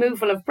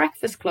 removal of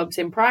breakfast clubs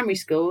in primary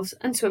schools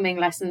and swimming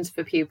lessons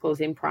for pupils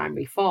in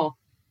primary 4.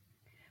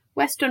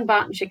 West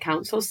Dunbartonshire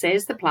Council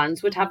says the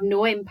plans would have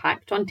no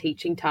impact on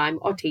teaching time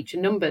or teacher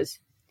numbers,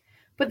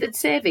 but that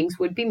savings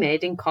would be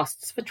made in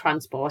costs for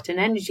transport and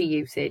energy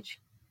usage.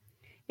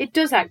 It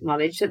does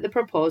acknowledge that the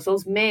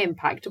proposals may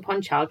impact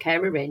upon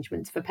childcare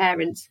arrangements for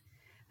parents,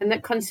 and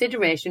that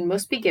consideration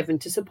must be given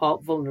to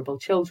support vulnerable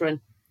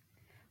children.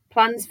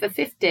 Plans for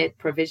fifth day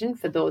provision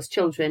for those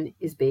children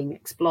is being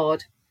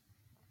explored.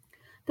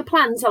 The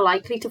plans are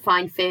likely to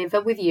find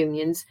favour with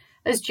unions,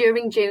 as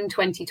during June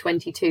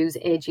 2022's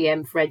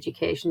AGM for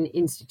Education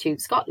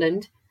Institute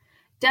Scotland,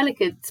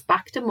 delegates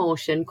backed a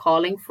motion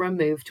calling for a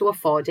move to a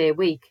 4-day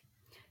week,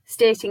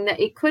 stating that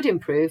it could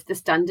improve the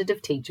standard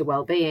of teacher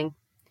well-being.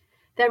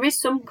 There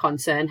is some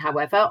concern,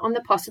 however, on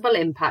the possible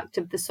impact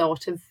of the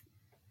sort of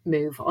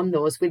move on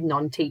those with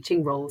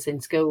non-teaching roles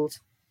in schools.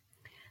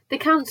 The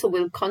Council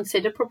will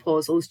consider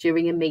proposals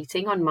during a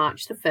meeting on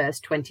March the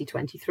 1st,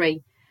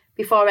 2023,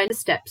 before any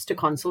steps to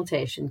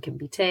consultation can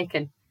be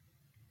taken.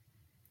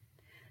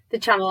 The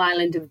Channel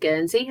Island of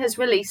Guernsey has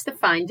released the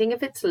finding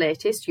of its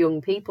latest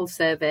Young People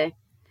survey.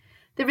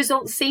 The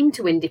results seem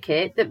to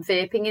indicate that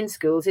vaping in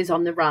schools is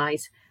on the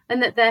rise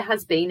and that there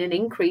has been an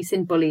increase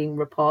in bullying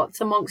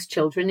reports amongst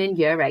children in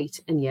Year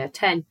 8 and Year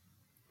 10.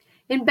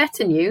 In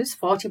better news,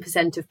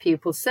 40% of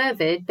pupils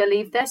surveyed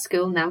believe their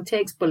school now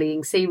takes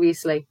bullying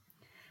seriously,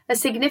 a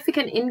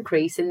significant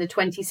increase in the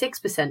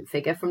 26%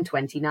 figure from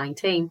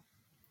 2019.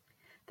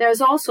 There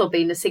has also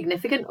been a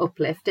significant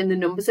uplift in the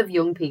numbers of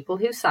young people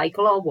who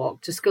cycle or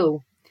walk to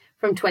school,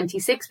 from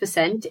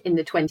 26% in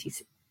the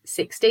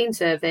 2016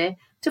 survey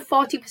to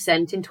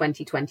 40% in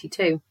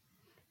 2022.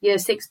 Year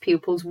 6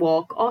 pupils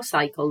walk or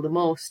cycle the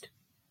most.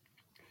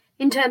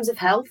 In terms of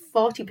health,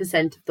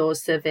 40% of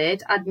those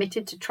surveyed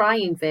admitted to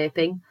trying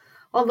vaping,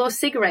 although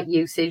cigarette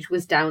usage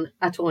was down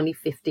at only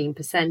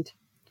 15%.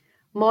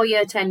 More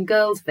Year 10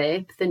 girls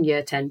vape than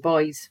Year 10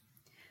 boys.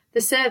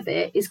 The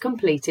survey is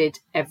completed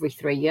every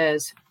 3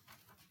 years.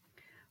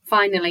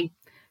 Finally,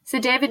 Sir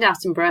David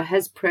Attenborough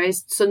has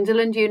praised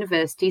Sunderland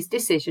University's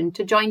decision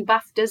to join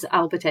BAFTA's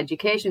Albert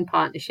Education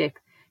Partnership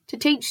to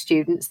teach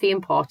students the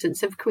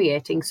importance of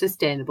creating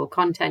sustainable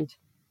content.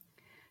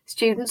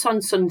 Students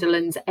on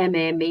Sunderland's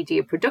MA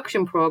Media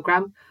Production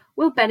programme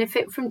will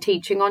benefit from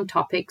teaching on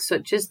topics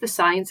such as the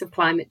science of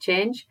climate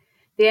change,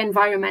 the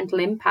environmental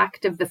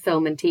impact of the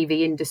film and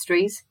TV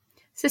industries,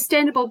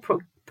 sustainable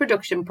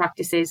production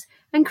practices,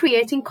 and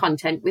creating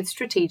content with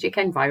strategic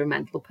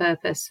environmental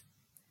purpose.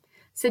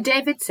 Sir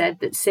David said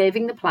that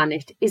saving the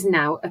planet is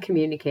now a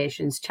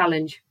communications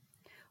challenge.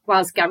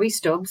 whilst Gary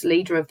Stubbs,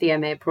 leader of the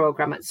MA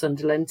programme at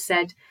Sunderland,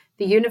 said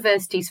the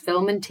university's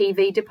film and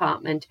TV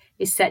department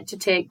is set to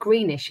take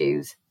green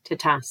issues to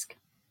task.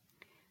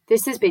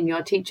 This has been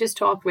your Teachers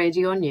Talk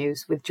Radio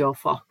News with Joe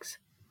Fox.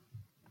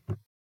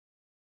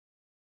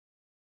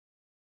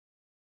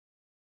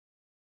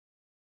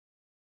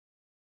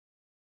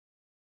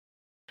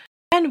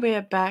 And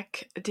we're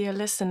back, dear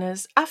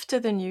listeners, after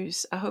the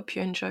news. I hope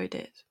you enjoyed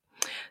it.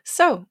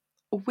 So,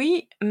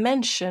 we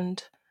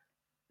mentioned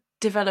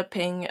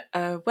developing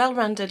a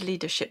well-rounded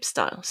leadership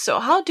style. So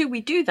how do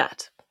we do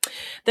that?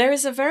 There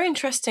is a very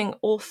interesting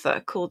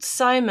author called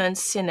Simon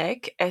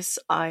Sinek,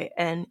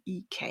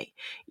 S-I-N-E-K.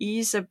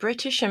 He's a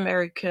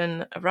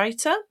British-American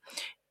writer.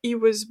 He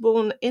was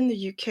born in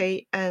the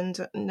UK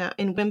and now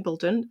in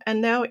Wimbledon, and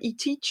now he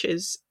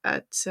teaches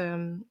at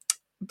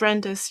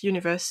Brandeis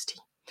University.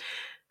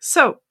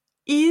 So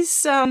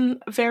he's a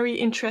very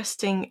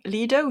interesting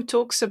leader who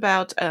talks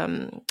about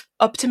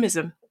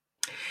optimism.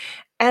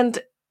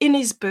 And in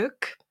his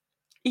book,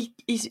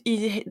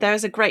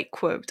 there's a great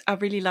quote. I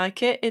really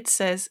like it. It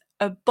says,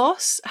 "A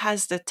boss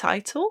has the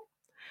title,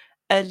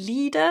 a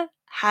leader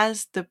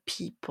has the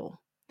people."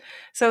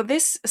 So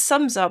this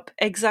sums up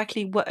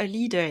exactly what a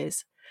leader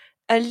is.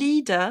 A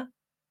leader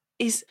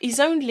is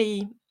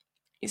only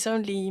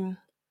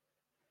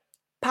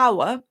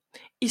power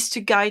is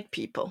to guide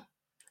people.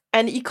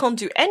 And he can't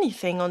do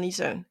anything on his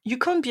own. You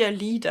can't be a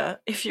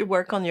leader if you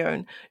work on your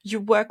own.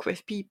 You work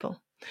with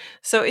people.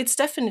 So it's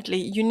definitely,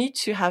 you need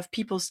to have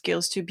people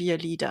skills to be a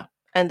leader.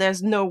 And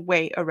there's no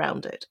way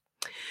around it.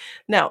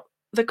 Now,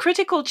 the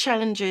critical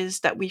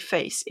challenges that we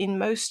face in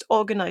most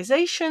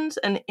organizations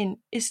and in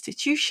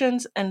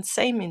institutions, and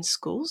same in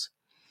schools,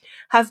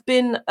 have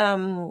been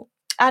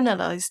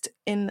analyzed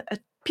in a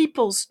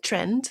People's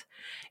Trend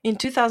in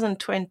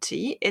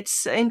 2020.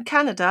 It's in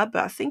Canada,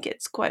 but I think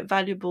it's quite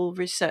valuable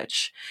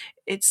research.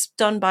 It's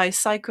done by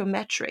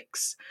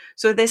Psychometrics.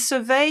 So they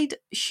surveyed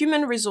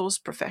human resource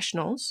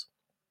professionals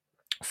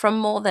from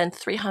more than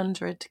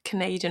 300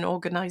 Canadian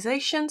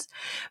organizations,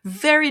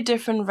 very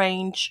different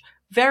range,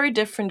 very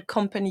different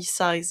company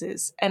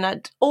sizes, and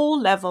at all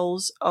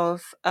levels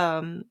of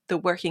the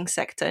working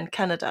sector in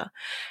Canada.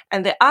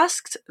 And they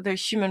asked the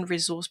human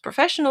resource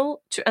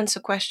professional to answer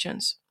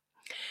questions.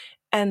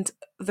 And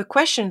the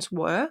questions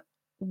were,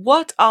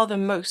 what are the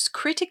most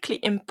critically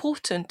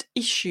important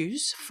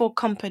issues for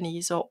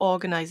companies or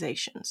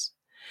organizations?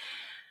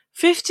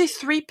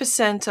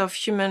 53% of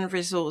human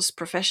resource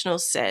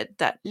professionals said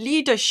that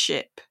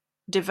leadership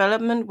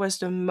development was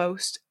the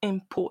most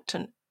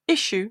important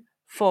issue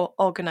for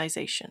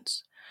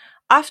organizations.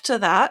 After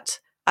that,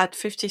 at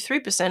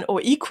 53%,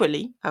 or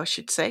equally, I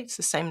should say, it's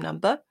the same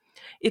number,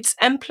 it's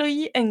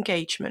employee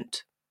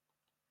engagement.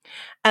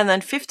 And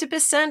then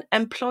 50%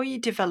 employee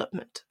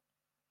development.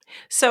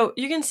 So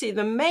you can see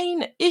the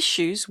main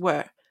issues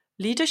were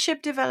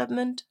leadership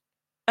development,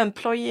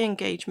 employee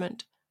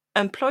engagement,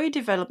 employee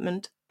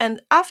development,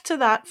 and after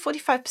that,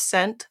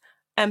 45%,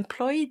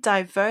 employee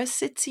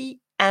diversity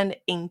and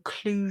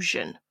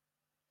inclusion.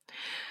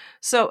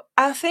 So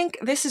I think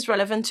this is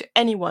relevant to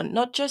anyone,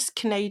 not just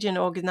Canadian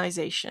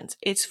organizations.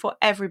 It's for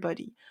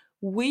everybody.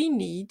 We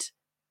need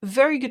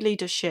very good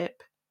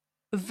leadership,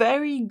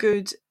 very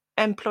good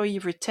employee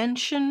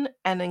retention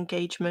and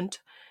engagement,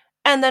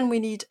 and then we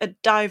need a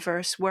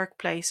diverse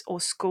workplace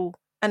or school,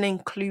 an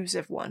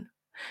inclusive one.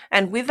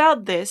 And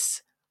without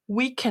this,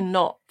 we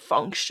cannot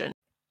function.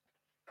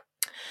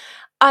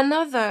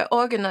 Another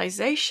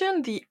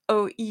organization, the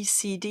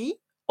OECD,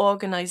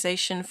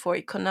 Organization for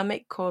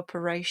Economic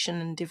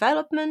Cooperation and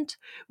Development,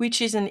 which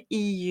is an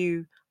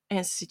EU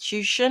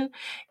institution.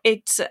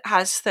 It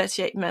has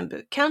 38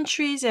 member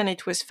countries, and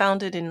it was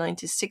founded in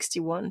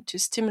 1961 to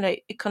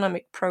stimulate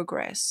economic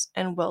progress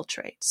and world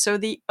trade. So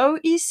the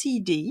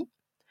OECD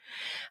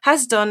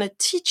has done a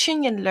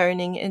teaching and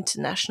learning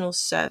international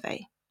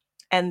survey,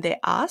 and they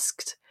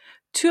asked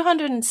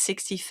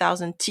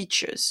 260,000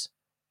 teachers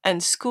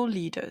and school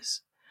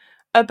leaders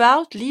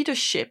about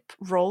leadership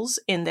roles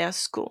in their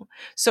school.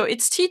 So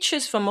it's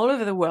teachers from all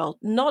over the world,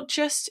 not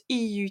just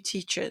EU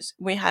teachers.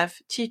 We have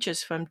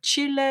teachers from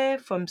Chile,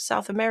 from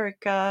South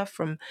America,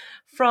 from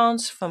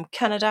France, from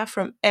Canada,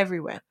 from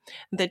everywhere.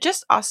 They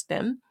just asked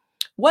them,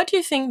 what do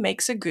you think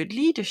makes a good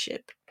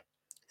leadership?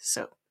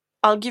 So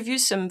I'll give you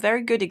some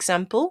very good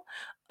example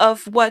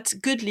of what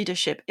good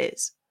leadership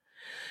is.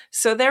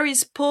 So there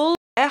is Paul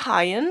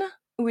Verheyen,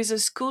 who is a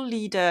school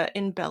leader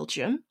in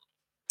Belgium,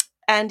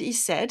 and he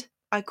said,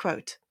 I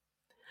quote,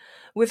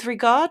 "With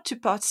regard to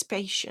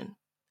participation,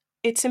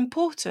 it's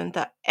important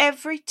that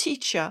every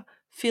teacher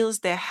feels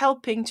they're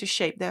helping to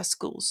shape their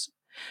schools,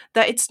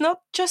 that it's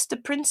not just the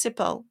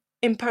principal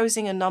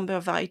imposing a number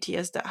of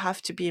ideas that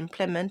have to be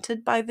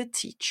implemented by the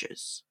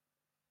teachers."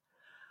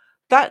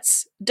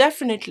 That's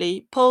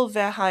definitely, Paul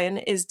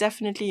Verheyen is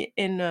definitely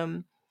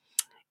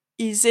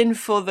is in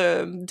for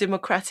the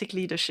democratic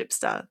leadership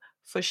style,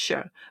 for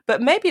sure.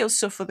 But maybe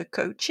also for the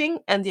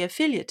coaching and the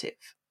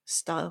affiliative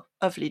style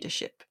of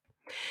leadership.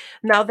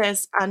 Now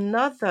there's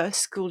another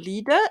school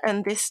leader,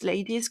 and this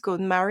lady is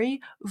called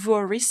Mari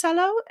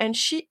Vuorisalo, and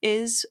she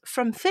is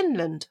from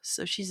Finland.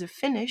 So she's a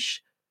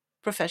Finnish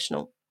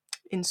professional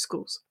in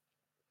schools.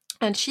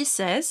 And she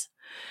says,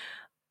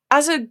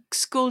 as a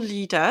school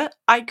leader,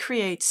 I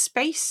create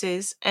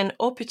spaces and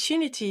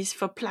opportunities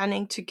for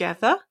planning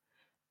together,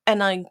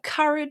 and I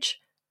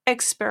encourage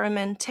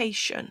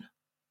experimentation.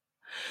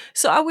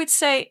 So I would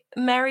say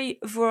Mary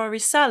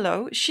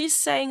Vuorisalo, she's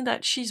saying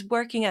that she's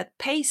working at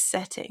pace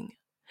setting.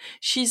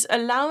 She's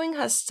allowing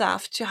her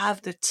staff to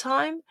have the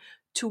time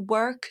to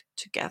work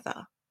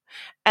together.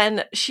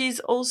 And she's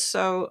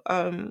also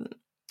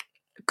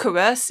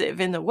coercive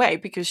in a way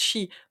because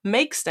she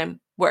makes them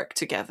work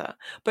together.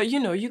 But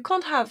you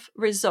can't have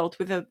result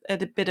with a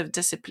bit of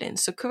discipline.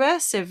 So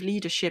coercive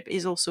leadership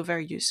is also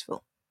very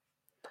useful.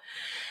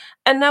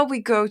 And now we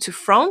go to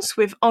France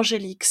with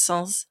Angélique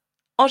Sanz.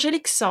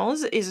 Angélique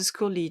Sanz is a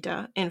school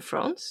leader in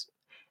France,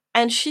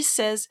 and she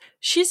says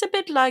she's a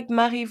bit like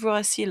Marie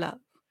Vuorisalo.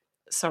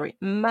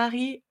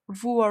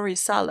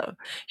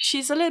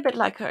 She's a little bit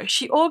like her.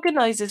 She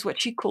organizes what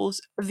she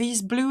calls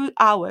these blue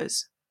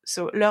hours,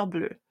 so l'heure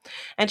bleue.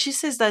 And she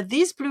says that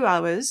these blue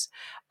hours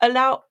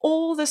allow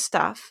all the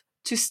staff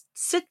to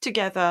sit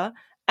together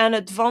and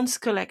advance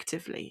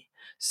collectively.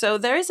 So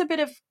there is a bit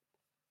of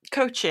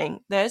coaching,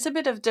 there's a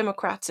bit of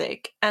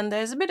democratic, and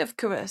there's a bit of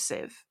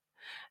coercive,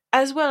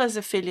 as well as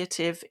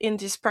affiliative in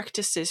these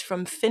practices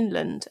from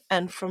Finland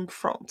and from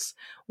France,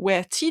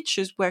 where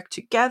teachers work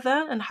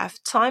together and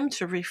have time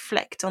to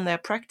reflect on their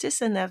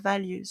practice and their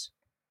values.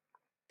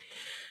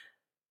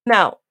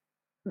 Now,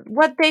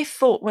 what they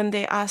thought when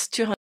they asked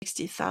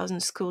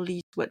 260,000 school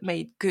leaders what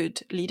made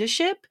good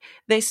leadership,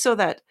 they saw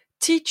that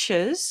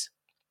teachers,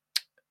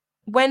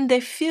 when they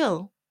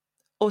feel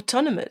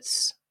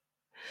autonomous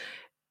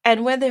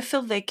and when they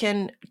feel they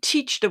can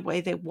teach the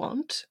way they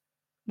want,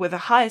 with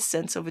a higher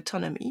sense of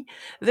autonomy,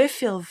 they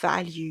feel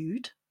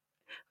valued,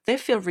 they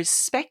feel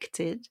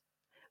respected,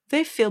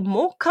 they feel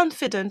more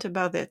confident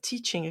about their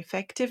teaching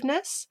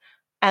effectiveness,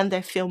 and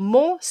they feel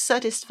more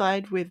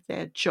satisfied with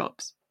their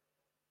jobs.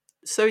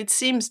 So it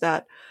seems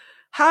that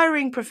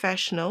hiring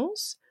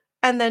professionals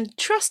and then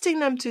trusting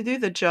them to do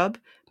the job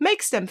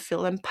makes them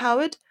feel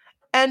empowered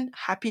and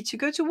happy to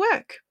go to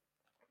work.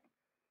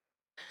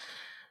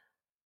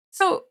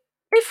 So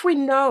if we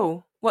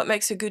know what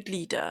makes a good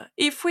leader,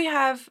 if we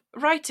have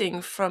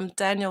writing from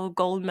Daniel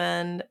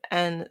Goleman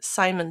and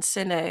Simon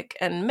Sinek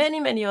and many,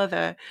 many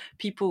other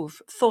people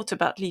who've thought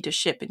about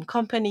leadership in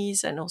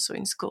companies and also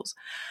in schools,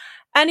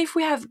 and if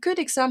we have good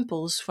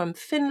examples from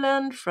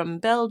Finland, from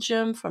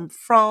Belgium, from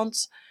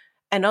France,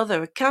 and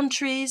other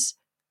countries,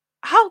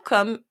 how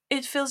come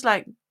it feels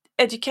like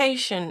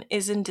education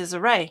is in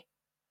disarray?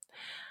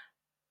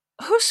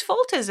 Whose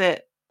fault is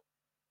it?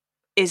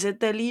 Is it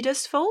the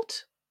leader's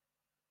fault?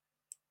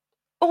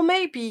 Or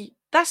maybe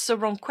that's the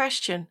wrong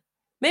question.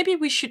 Maybe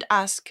we should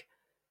ask,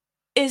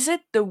 is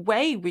it the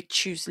way we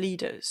choose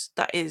leaders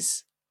that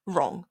is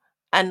wrong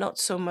and not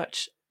so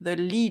much the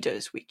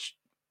leaders which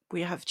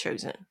we have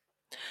chosen?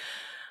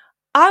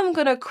 I'm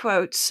going to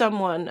quote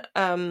someone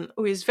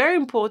who is very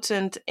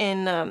important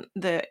in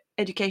the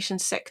education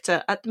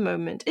sector at the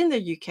moment in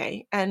the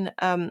UK, and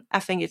I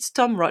think it's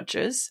Tom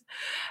Rogers,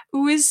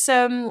 who is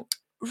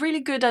really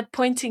good at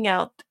pointing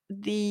out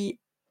the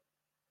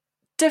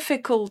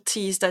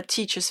difficulties that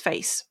teachers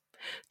face.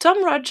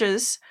 Tom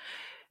Rogers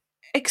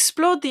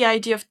explored the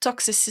idea of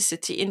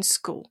toxicity in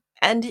school,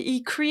 and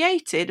he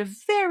created a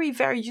very,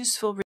 very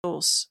useful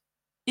resource,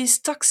 his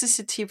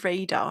Toxicity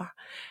Radar.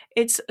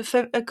 It's,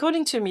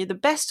 according to me, the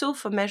best tool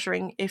for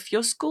measuring if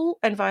your school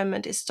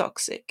environment is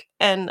toxic.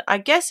 And I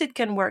guess it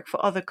can work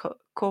for other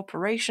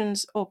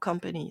corporations or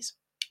companies.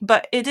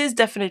 But it is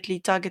definitely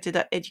targeted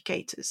at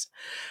educators.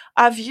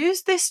 I've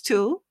used this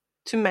tool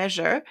to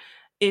measure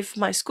if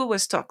my school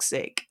was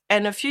toxic.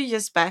 And a few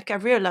years back, I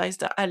realized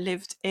that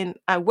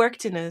I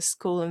worked in a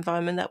school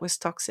environment that was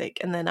toxic.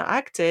 And then I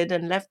acted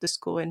and left the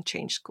school and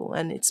changed school.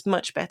 And it's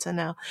much better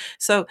now.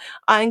 So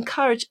I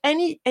encourage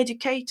any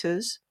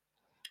educators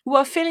who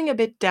are feeling a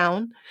bit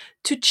down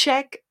to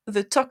check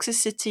the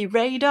Toxicity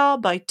Radar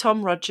by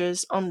Tom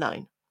Rogers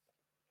online.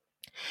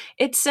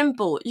 It's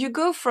simple. You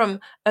go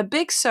from a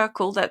big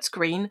circle that's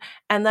green,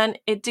 and then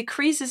it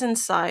decreases in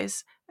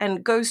size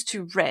and goes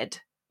to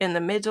red in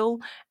the middle.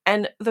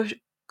 And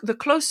the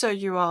closer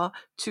you are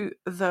to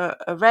the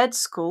red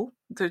school,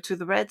 to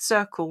the red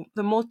circle,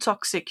 the more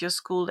toxic your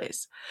school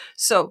is.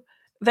 So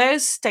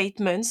there's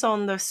statements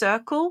on the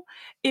circle.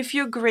 If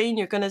you're green,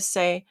 you're going to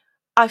say,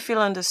 I feel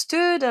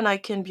understood and I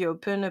can be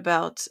open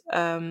about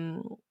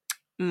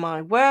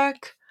my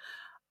work.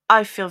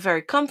 I feel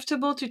very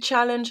comfortable to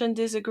challenge and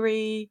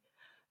disagree.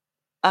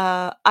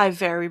 I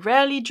very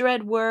rarely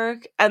dread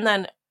work. And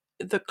then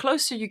the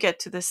closer you get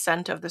to the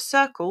center of the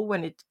circle,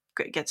 when it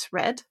gets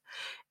red,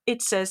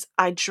 it says,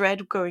 I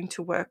dread going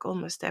to work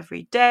almost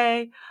every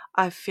day.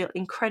 I feel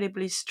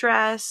incredibly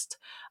stressed.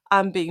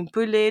 I'm being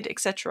bullied,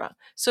 etc.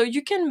 So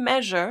you can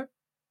measure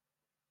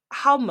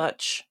how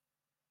much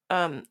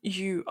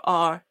you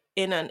are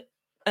in an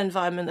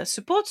environment that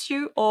supports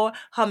you, or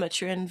how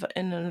much you're in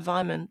an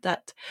environment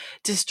that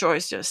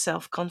destroys your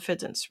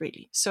self-confidence,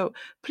 really. So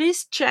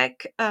please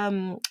check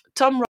Tom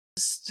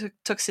Rogers'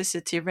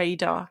 Toxicity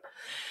Radar.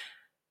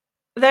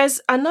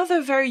 There's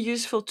another very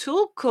useful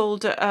tool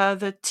called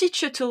the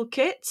Teacher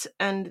Toolkit,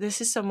 and this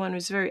is someone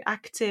who's very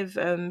active,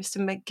 Mr.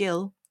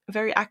 McGill,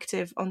 very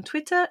active on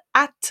Twitter,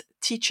 at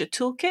Teacher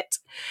Toolkit,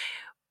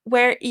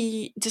 where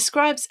he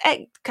describes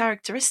 8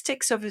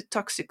 characteristics of a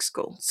toxic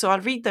school. So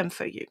I'll read them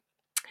for you.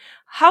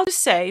 How to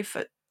say if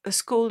a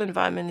school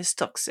environment is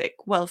toxic?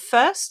 Well,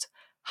 first,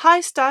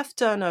 high staff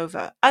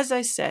turnover. As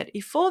I said,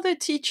 if all the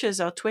teachers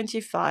are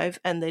 25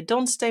 and they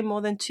don't stay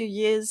more than 2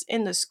 years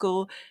in the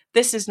school,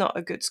 this is not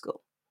a good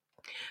school.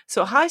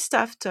 So high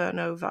staff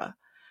turnover,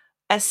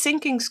 a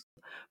sinking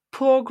school,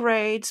 poor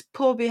grades,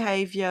 poor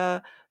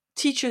behavior,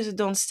 teachers who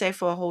don't stay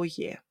for a whole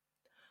year.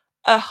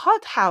 A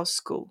hothouse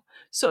school,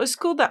 so a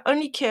school that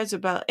only cares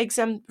about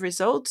exam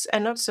results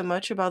and not so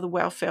much about the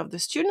welfare of the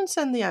students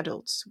and the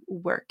adults who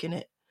work in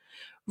it.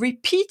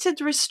 Repeated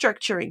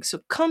restructuring,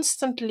 so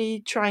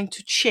constantly trying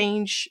to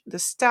change the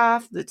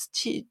staff, the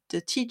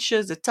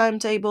teachers, the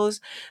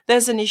timetables.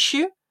 There's an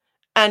issue,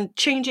 and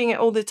changing it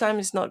all the time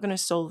is not going to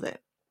solve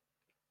it.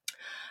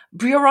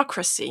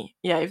 Bureaucracy,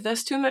 if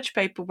there's too much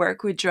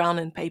paperwork, we drown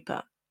in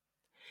paper.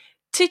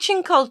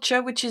 Teaching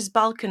culture, which is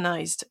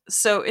balkanized.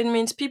 So it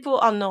means people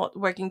are not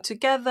working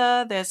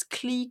together, there's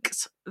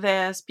cliques,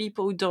 there's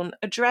people who don't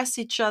address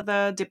each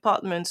other,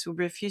 departments who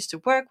refuse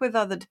to work with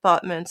other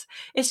departments.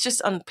 It's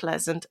just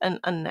unpleasant and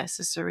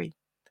unnecessary.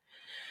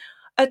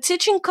 A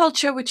teaching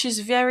culture which is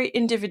very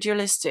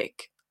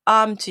individualistic.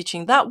 I'm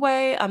teaching that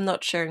way, I'm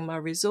not sharing my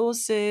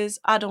resources,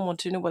 I don't want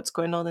to know what's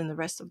going on in the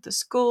rest of the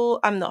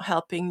school, I'm not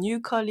helping new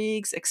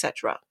colleagues,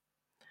 etc.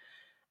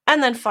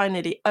 And then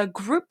finally, a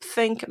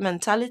groupthink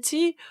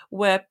mentality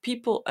where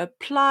people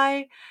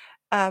apply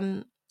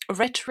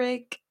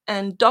rhetoric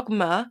and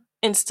dogma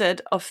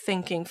instead of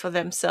thinking for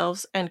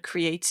themselves and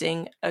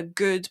creating a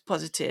good,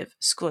 positive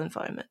school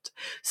environment.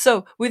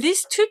 So with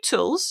these 2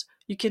 tools,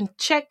 you can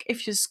check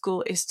if your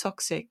school is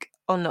toxic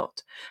or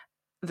not.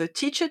 The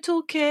Teacher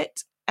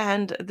Toolkit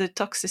and the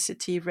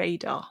Toxicity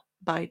Radar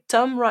by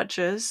Tom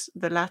Rogers,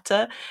 the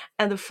latter,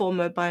 and the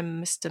former by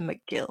Mr.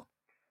 McGill.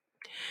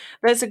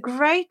 There's a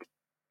great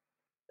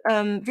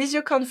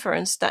video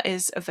conference that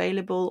is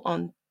available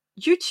on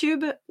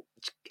YouTube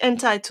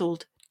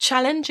entitled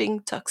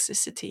Challenging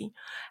Toxicity: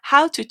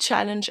 How to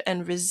Challenge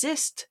and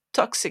Resist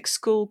Toxic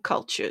School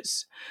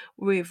Cultures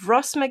with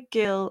Ross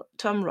McGill,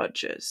 Tom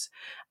Rogers.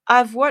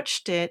 I've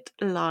watched it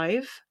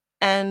live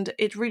and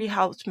it really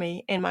helped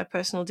me in my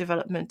personal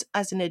development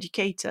as an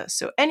educator.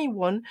 So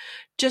anyone,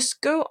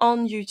 just go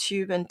on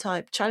YouTube and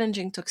type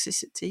Challenging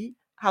Toxicity: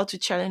 How to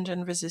Challenge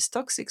and Resist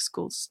Toxic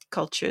Schools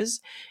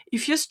Cultures.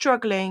 If you're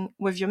struggling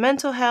with your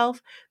mental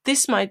health,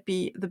 this might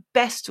be the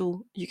best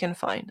tool you can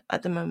find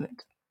at the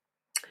moment.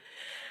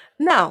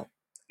 Now,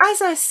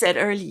 as I said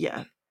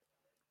earlier,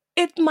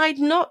 it might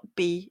not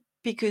be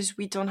because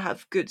we don't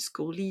have good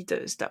school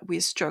leaders that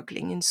we're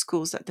struggling in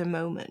schools at the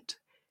moment.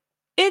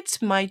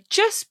 It might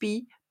just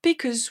be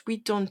because we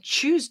don't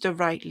choose the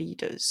right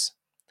leaders.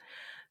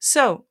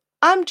 So,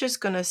 I'm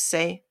just going to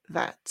say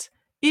that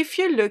if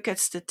you look at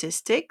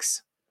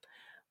statistics,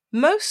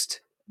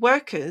 most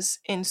workers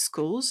in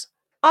schools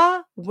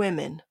are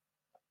women.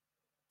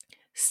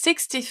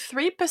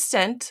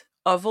 63%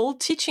 of all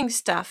teaching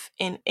staff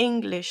in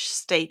English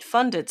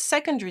state-funded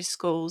secondary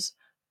schools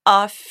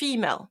are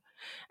female,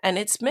 and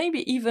it's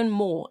maybe even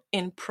more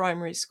in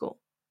primary school.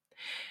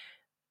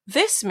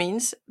 This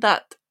means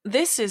that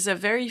this is a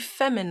very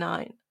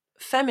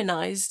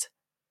feminized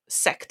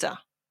sector,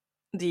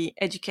 the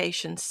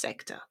education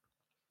sector.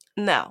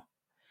 Now,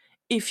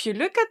 if you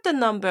look at the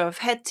number of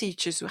head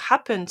teachers who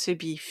happen to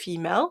be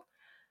female,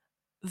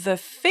 the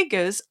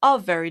figures are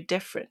very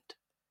different.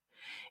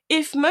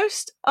 If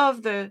most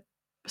of the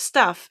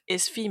staff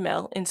is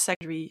female in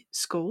secondary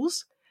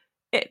schools,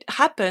 it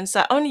happens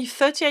that only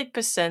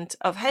 38%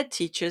 of head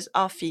teachers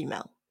are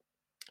female.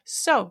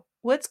 So,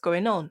 what's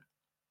going on?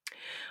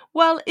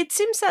 Well, it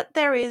seems that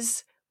there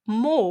is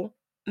more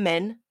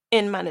men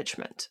in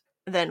management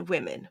than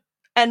women,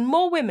 and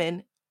more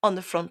women on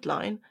the front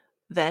line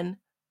than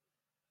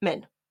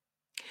men.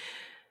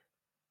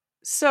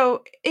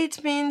 So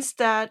it means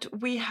that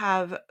we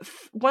have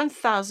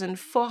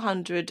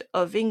 1,400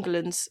 of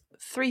England's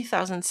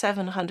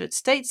 3,700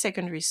 state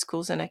secondary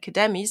schools and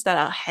academies that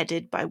are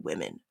headed by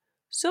women.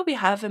 So we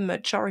have a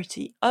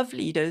majority of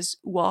leaders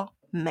who are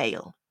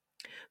male.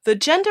 The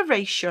gender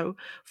ratio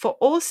for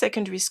all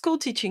secondary school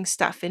teaching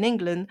staff in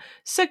England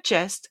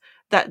suggests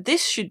that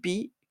this should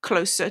be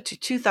closer to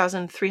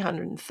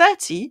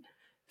 2,330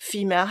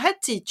 female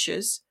head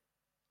teachers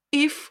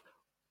if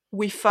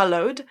we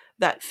followed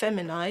that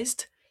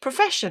feminized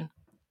profession,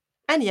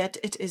 and yet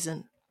it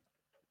isn't.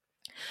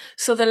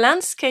 So the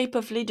landscape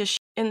of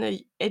leadership in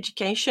the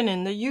education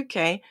in the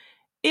UK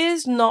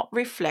is not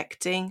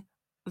reflecting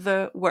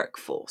the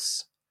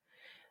workforce.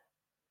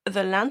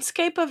 The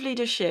landscape of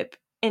leadership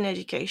in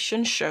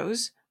education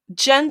shows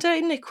gender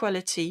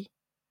inequality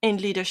in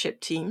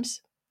leadership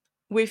teams,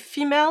 with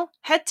female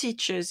head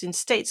teachers in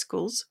state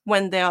schools,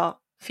 when there are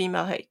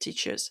female head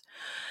teachers,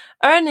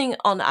 earning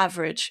on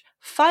average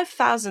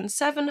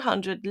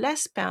 £5,700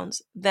 less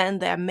pounds than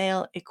their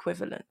male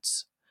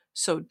equivalents.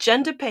 So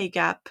gender pay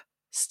gap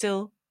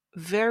still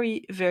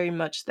very, very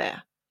much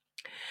there.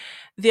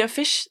 The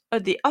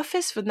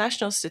Office for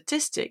National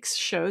Statistics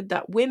showed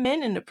that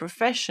women in the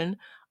profession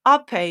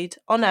are paid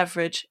on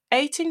average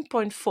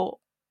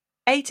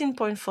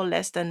 18.4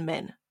 less than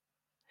men.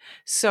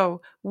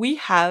 So we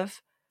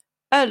have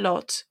a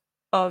lot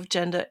of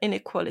gender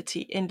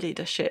inequality in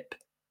leadership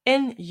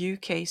in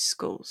UK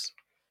schools.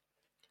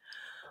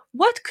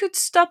 What could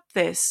stop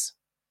this?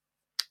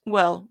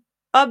 Well,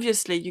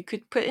 obviously, you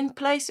could put in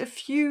place a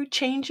few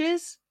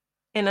changes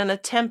in an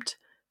attempt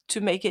to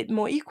make it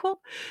more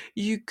equal.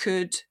 You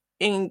could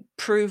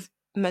improve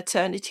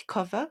maternity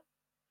cover.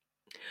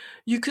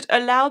 You could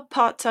allow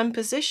part-time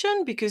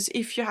position, because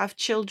if you have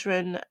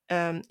children,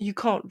 you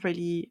can't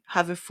really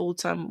have a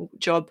full-time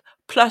job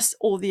plus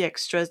all the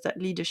extras that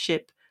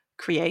leadership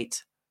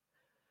create.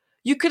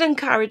 You could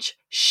encourage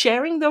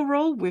sharing the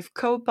role with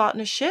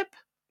co-partnership,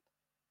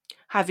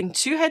 having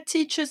 2 head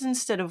teachers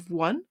instead of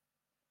 1.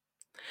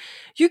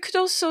 You could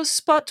also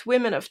spot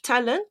women of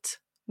talent,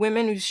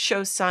 women who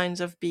show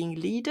signs of being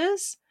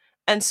leaders,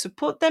 and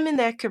support them in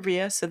their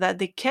career so that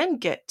they can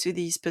get to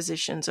these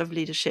positions of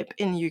leadership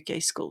in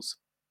UK schools.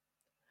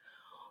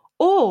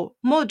 Or,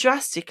 more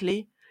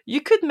drastically, you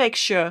could make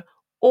sure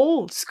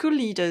all school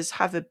leaders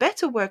have a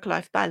better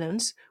work-life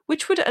balance,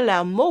 which would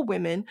allow more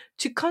women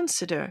to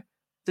consider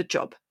the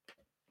job.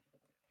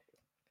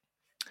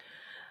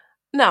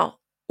 Now,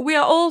 we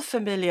are all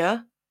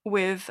familiar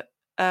with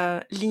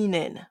Lean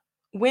In,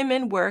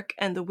 Women, Work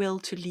and the Will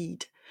to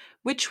Lead,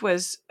 which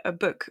was a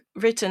book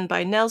written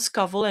by Nell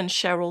Scovell and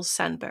Sheryl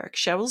Sandberg.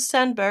 Sheryl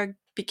Sandberg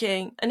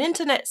became an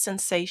internet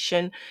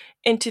sensation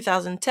in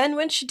 2010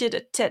 when she did a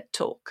TED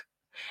Talk.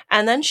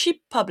 And then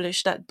she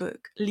published that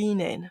book,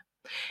 Lean In.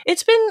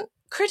 It's been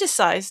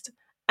criticized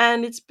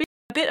and it's been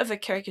a bit of a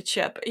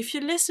caricature, but if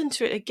you listen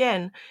to it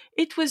again,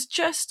 it was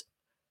just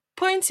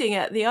pointing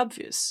at the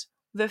obvious.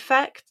 The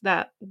fact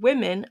that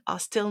women are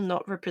still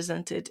not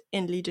represented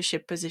in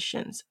leadership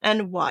positions,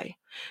 and why.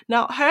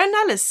 Now, her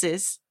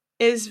analysis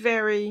is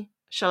very,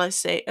 shall I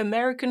say,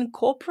 American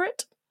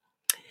corporate.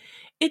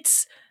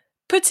 It's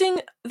putting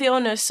the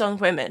onus on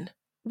women.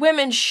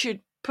 Women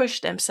should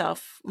push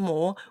themselves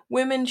more.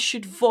 Women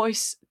should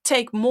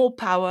take more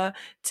power,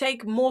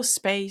 take more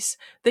space.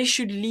 They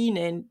should lean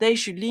in. They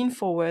should lean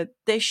forward.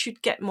 They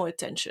should get more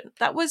attention.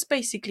 That was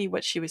basically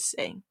what she was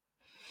saying,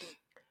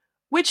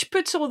 which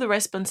puts all the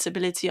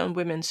responsibility on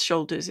women's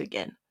shoulders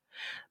again.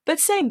 But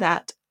saying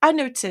that, I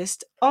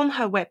noticed on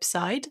her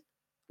website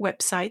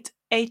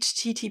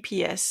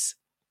https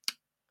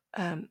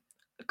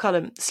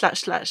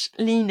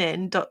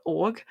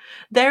 //leanin.org,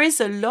 there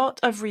is a lot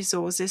of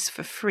resources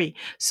for free.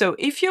 So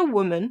if you're a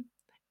woman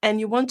and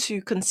you want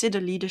to consider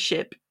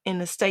leadership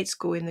in a state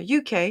school in the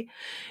UK,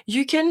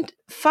 you can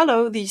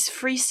follow these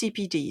free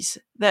CPDs.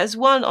 There's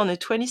one on the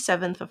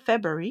 27th of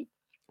February,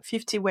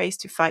 50 Ways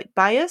to Fight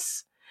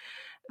Bias.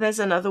 There's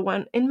another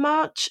one in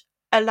March,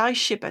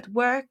 Allyship at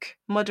Work,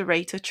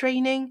 Moderator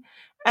Training,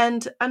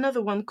 and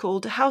another one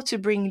called How to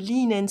Bring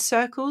Lean In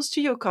Circles to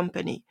Your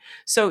Company.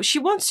 So she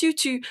wants you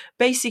to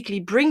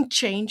basically bring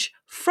change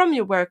from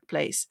your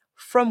workplace,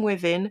 from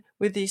within,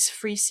 with these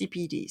free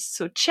CPDs.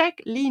 So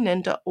check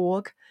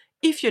leanin.org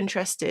if you're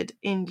interested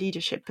in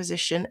leadership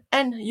position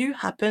and you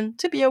happen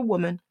to be a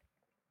woman.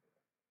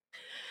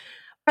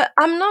 But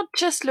I'm not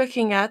just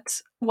looking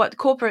at what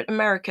corporate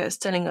America is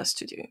telling us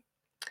to do.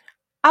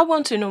 I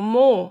want to know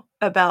more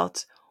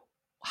about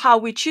how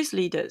we choose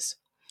leaders.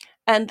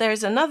 And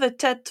there's another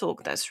TED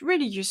Talk that's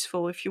really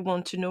useful if you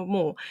want to know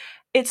more.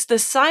 It's The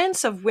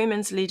Science of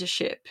Women's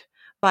Leadership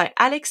by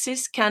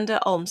Alexis Kander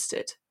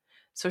Olmsted.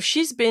 So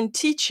she's been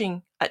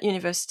teaching at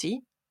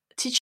university,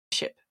 teaching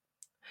leadership.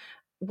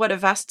 What a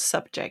vast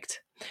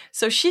subject.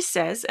 So she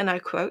says, and I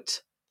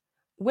quote,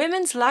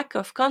 "Women's lack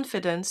of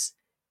confidence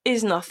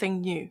is nothing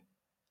new.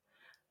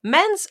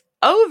 Men's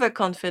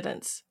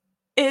overconfidence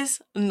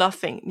is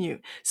nothing new."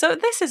 So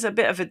this is a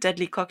bit of a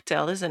deadly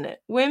cocktail, isn't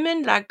it?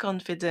 Women lack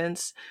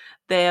confidence,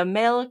 their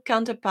male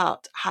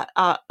counterpart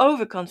are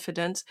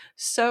overconfident,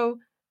 so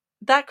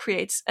that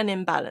creates an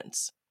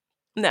imbalance.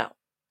 Now,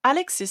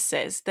 Alexis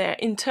says there are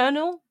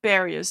internal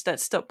barriers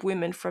that stop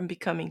women from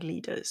becoming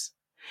leaders.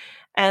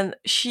 And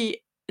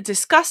she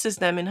discusses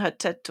them in her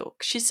TED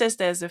Talk. She says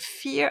there's a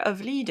fear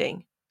of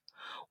leading.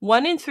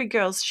 1 in 3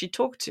 girls she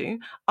talked to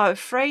are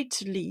afraid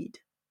to lead.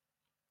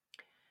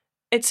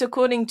 It's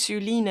according to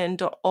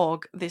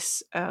leanin.org,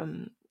 this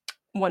 1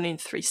 in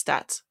 3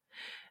 stat.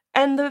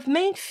 And the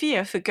main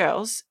fear for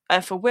girls,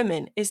 for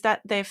women, is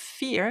that they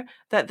fear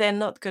that they're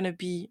not going to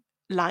be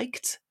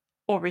liked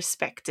or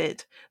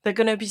respected. They're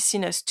going to be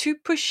seen as too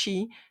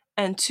pushy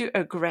and too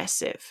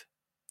aggressive,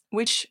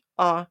 which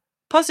are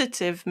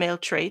positive male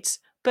traits,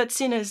 but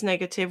seen as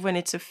negative when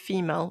it's a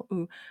female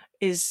who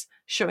is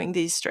showing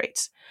these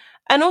traits.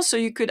 And also,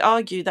 you could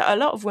argue that a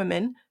lot of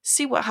women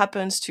see what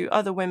happens to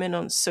other women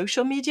on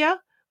social media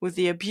with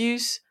the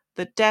abuse,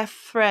 the death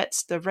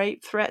threats, the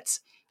rape threats.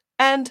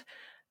 And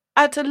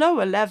at a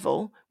lower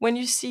level, when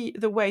you see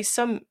the way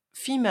some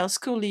female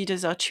school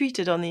leaders are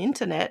treated on the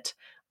internet,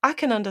 I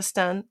can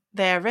understand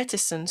their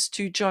reticence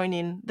to join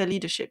in the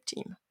leadership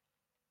team.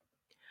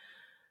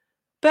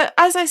 But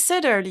as I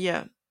said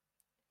earlier,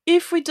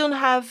 if we don't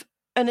have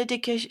an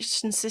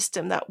education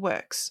system that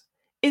works,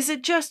 is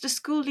it just the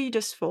school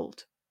leader's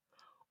fault?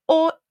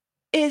 Or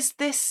is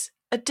this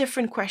a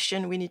different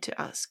question we need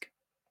to ask?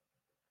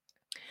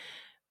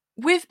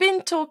 We've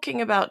been talking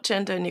about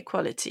gender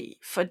inequality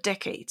for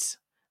decades,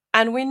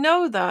 and we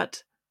know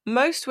that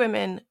most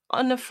women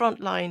on the front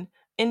line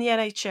in the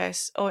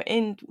NHS or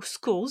in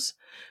schools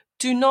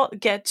do not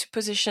get to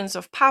positions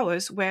of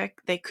powers where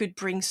they could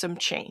bring some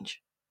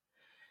change.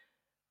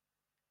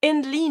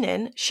 In Lean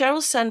In,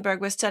 Sheryl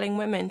Sandberg was telling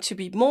women to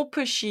be more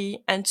pushy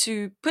and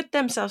to put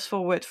themselves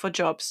forward for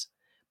jobs.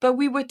 But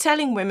we were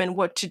telling women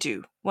what to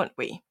do, weren't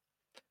we?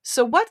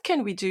 So what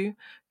can we do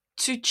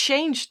to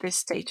change this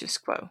status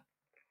quo?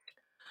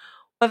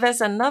 Well,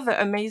 there's another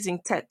amazing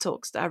TED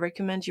Talks that I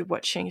recommend you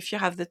watching if you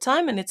have the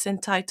time, and it's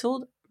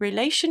entitled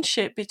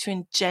Relationship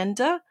Between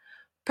Gender,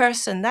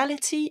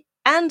 Personality,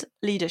 and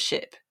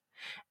Leadership.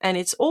 And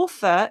its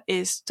author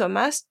is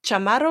Tomás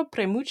Chamorro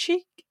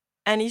Premucci,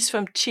 and he's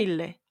from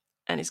Chile.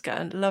 And he's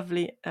got a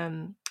lovely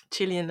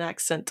Chilean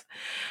accent.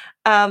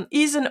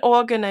 He's an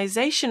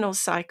organizational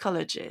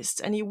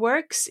psychologist, and he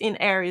works in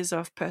areas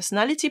of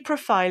personality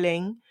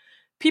profiling,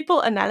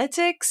 people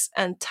analytics,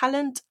 and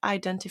talent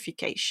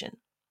identification.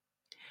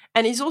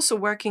 And he's also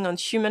working on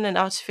human and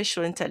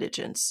artificial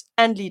intelligence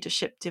and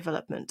leadership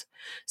development.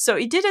 So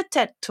he did a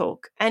TED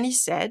Talk, and he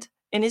said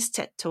in his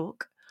TED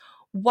Talk,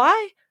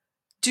 why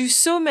do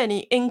so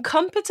many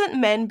incompetent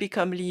men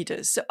become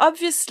leaders? So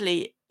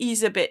obviously,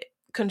 he's a bit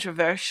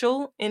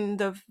controversial in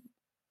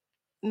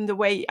the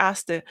way he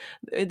asked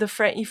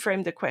he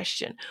framed the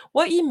question.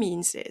 What he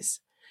means is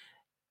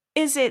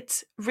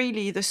it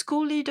really the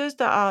school leaders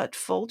that are at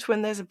fault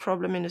when there's a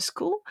problem in a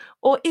school,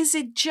 or is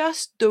it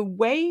just the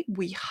way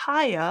we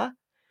hire,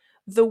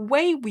 the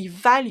way we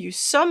value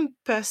some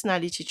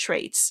personality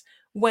traits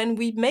when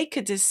we make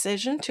a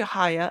decision to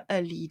hire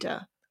a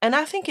leader? And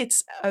I think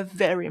it's a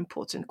very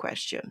important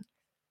question.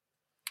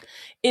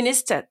 In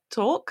his TED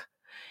Talk,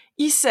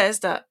 he says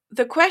that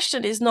the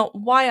question is not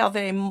why are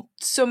there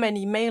so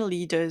many male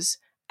leaders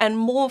and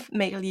more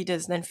male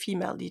leaders than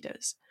female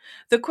leaders.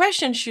 The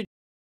question should be,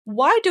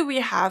 why do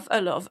we have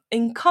a lot of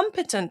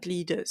incompetent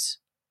leaders?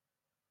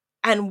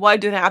 And why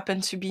do they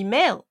happen to be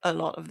male a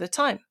lot of the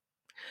time?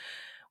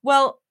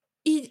 Well,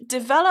 he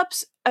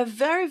develops a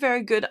very,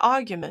 very good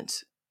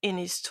argument in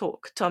his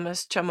talk,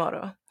 Tomás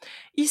Chamorro.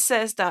 He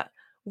says that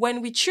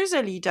when we choose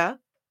a leader,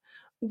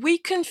 we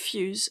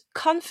confuse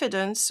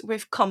confidence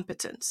with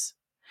competence.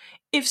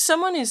 If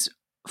someone is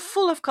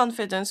full of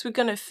confidence, we're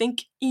going to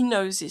think he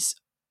knows his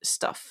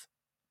stuff.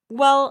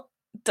 Well,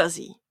 does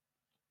he?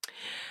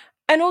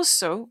 And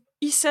also,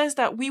 he says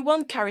that we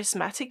want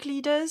charismatic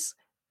leaders,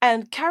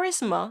 and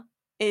charisma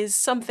is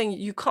something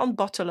you can't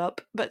bottle up,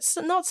 but it's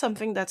not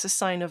something that's a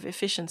sign of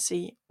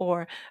efficiency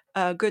or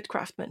good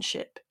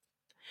craftsmanship.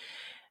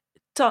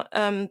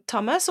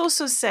 Thomas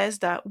also says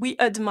that we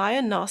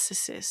admire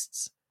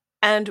narcissists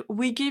and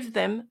we give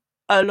them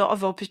a lot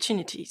of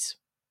opportunities.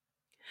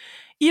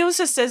 He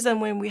also says that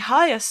when we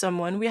hire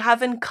someone, we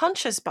have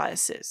unconscious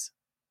biases.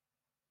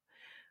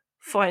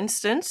 For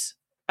instance,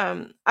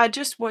 I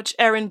just watched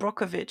Erin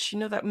Brockovich, you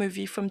know, that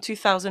movie from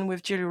 2000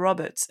 with Julia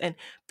Roberts, and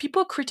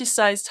people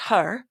criticized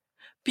her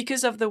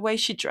because of the way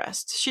she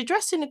dressed. She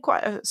dressed in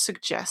quite a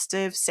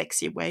suggestive,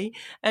 sexy way,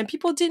 and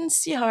people didn't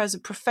see her as a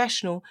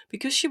professional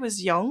because she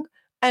was young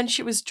and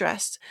she was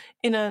dressed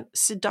in a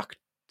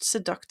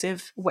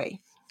seductive way.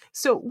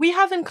 So we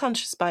have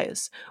unconscious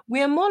bias.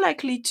 We are more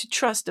likely to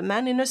trust a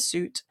man in a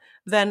suit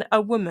than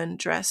a woman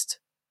dressed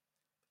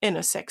in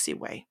a sexy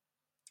way.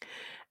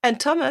 And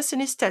Thomas, in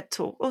his TED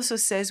Talk, also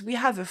says we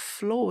have a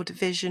flawed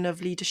vision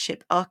of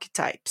leadership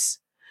archetypes.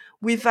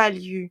 We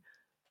value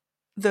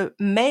the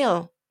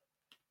male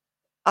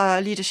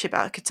leadership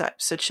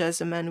archetypes, such as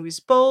a man who is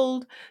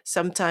bold,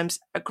 sometimes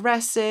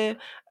aggressive,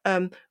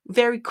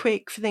 very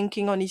quick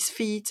thinking on his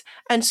feet,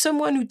 and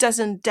someone who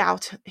doesn't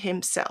doubt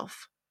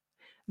himself.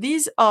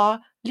 These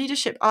are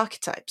leadership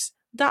archetypes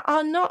that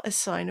are not a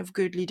sign of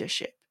good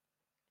leadership.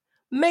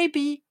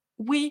 Maybe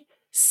we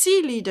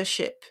see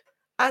leadership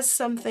as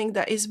something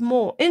that is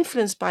more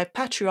influenced by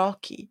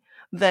patriarchy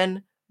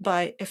than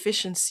by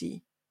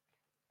efficiency.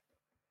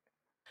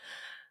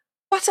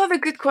 What are the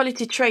good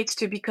quality traits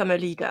to become a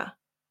leader?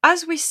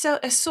 As we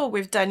saw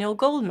with Daniel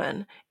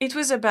Goleman, it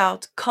was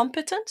about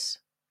competence,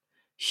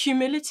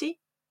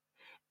 humility,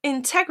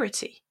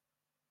 integrity.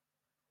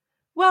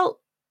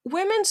 Well,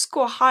 women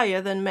score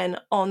higher than men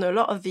on a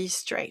lot of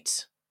these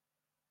traits.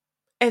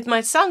 It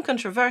might sound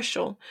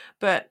controversial,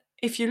 but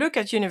if you look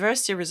at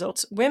university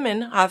results,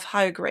 women have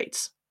higher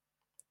grades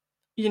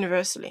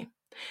universally,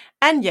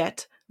 and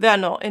yet they are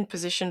not in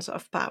positions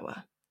of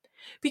power.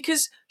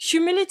 because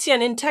humility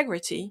and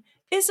integrity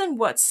isn't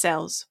what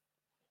sells.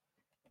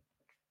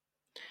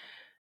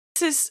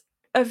 This is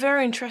a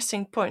very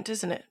interesting point,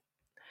 isn't it?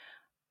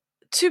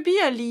 To be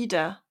a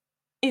leader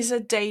is a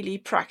daily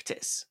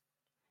practice.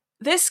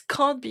 This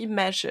can't be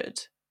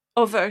measured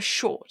over a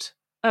short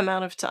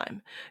amount of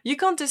time. You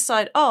can't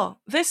decide, oh,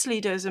 this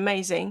leader is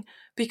amazing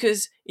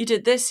because he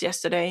did this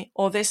yesterday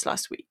or this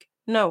last week.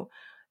 No,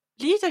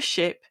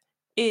 leadership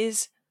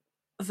is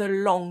the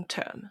long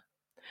term.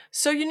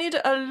 So you need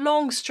a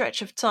long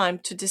stretch of time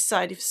to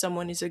decide if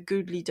someone is a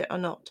good leader or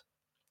not.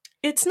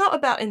 It's not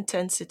about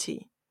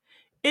intensity.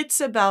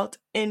 It's about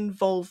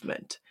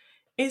involvement.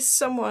 Is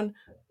someone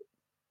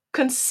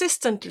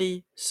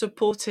consistently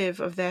supportive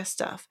of their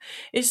staff?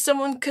 Is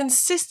someone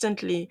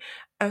consistently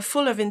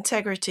full of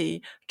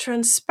integrity,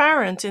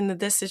 transparent in the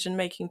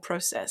decision-making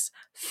process,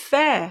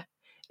 fair?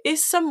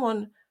 Is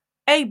someone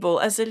able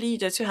as a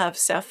leader to have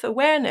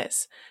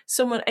self-awareness,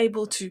 someone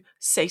able to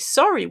say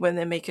sorry when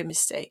they make a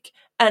mistake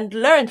and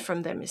learn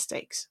from their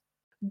mistakes?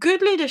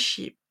 Good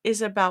leadership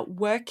is about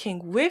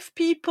working with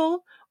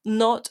people,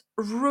 not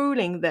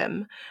ruling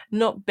them,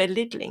 not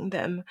belittling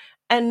them,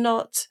 and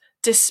not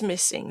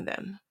dismissing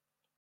them.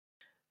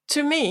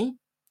 To me,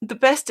 the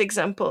best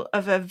example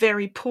of a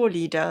very poor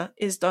leader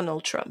is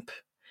Donald Trump,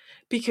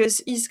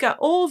 because he's got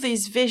all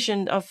these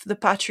vision of the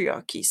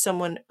patriarchy,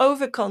 someone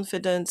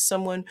overconfident,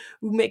 someone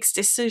who makes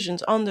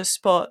decisions on the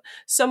spot,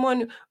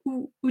 someone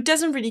who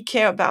doesn't really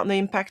care about the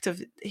impact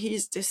of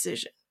his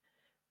decision.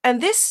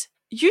 And this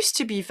used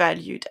to be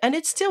valued, and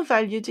it's still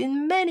valued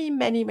in many,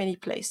 many, many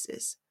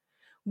places.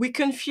 We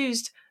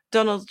confused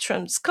Donald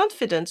Trump's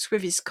confidence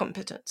with his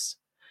competence.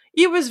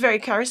 He was very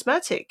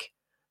charismatic.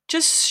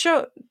 Just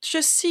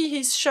see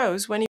his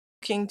shows when he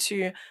was talking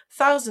to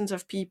thousands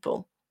of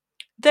people.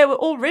 They were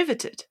all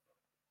riveted.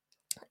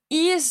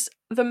 He is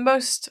the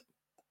most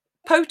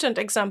potent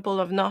example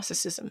of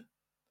narcissism.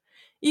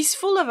 He's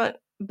full of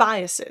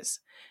biases,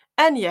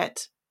 and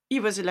yet he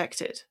was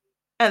elected.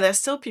 And there's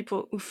still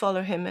people who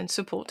follow him and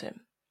support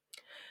him.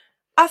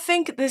 I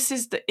think this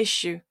is the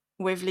issue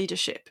with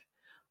leadership.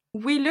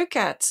 We look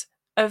at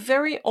a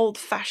very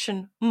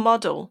old-fashioned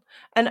model,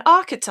 an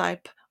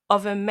archetype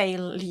of a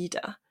male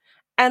leader,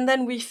 and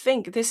then we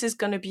think this is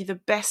going to be the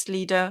best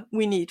leader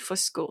we need for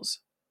schools.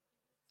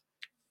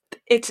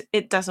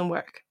 It doesn't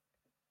work.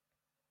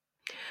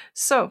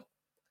 So,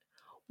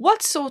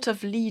 what sort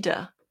of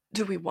leader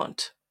do we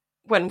want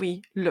when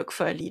we look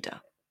for a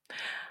leader?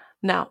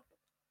 Now,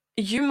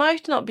 you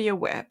might not be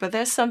aware, but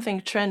there's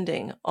something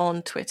trending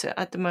on Twitter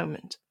at the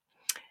moment,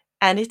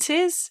 and it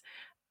is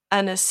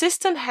an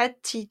assistant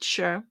head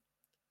teacher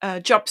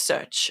job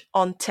search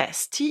on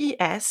TES.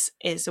 TES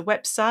is a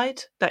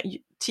website that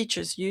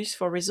teachers use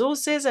for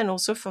resources and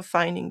also for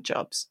finding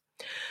jobs.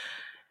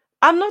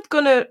 I'm not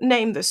going to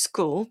name the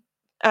school,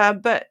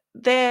 but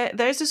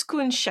there's a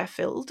school in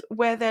Sheffield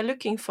where they're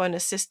looking for an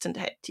assistant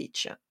head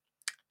teacher.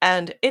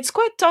 And it's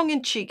quite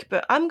tongue-in-cheek,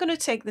 but I'm going to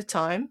take the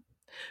time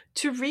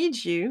to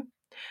read you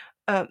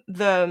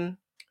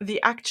the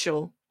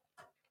actual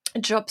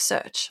job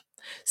search.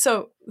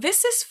 So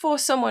this is for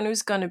someone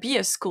who's going to be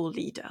a school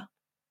leader.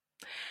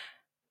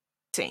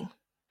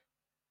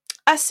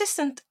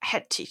 Assistant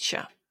head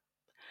teacher.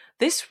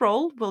 This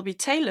role will be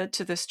tailored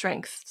to the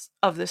strengths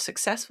of the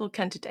successful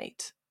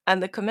candidate,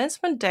 and the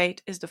commencement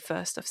date is the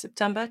 1st of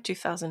September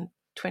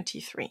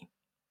 2023.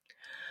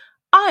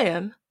 I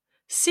am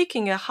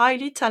seeking a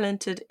highly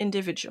talented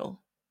individual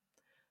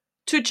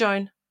to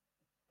join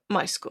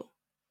my school.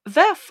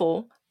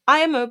 Therefore, I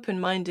am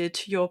open-minded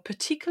to your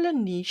particular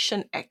niche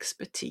and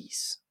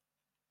expertise.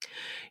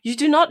 You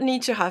do not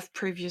need to have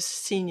previous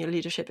senior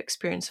leadership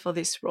experience for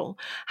this role.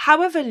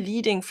 However,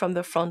 leading from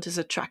the front is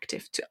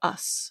attractive to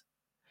us.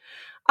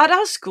 At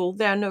our school,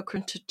 there are no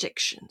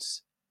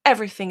contradictions.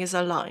 Everything is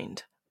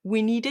aligned.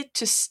 We need it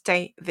to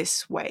stay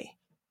this way.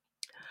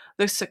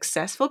 The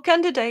successful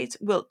candidate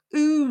will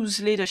ooze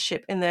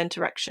leadership in their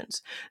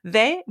interactions.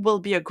 They will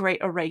be a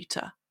great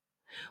orator.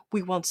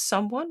 We want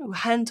someone who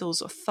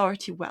handles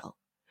authority well,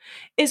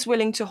 is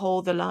willing to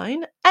hold the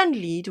line, and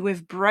lead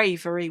with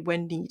bravery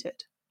when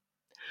needed.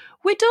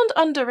 We don't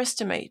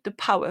underestimate the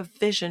power of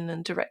vision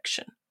and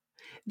direction.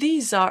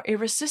 These are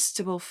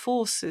irresistible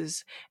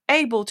forces,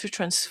 able to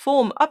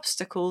transform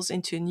obstacles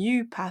into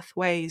new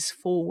pathways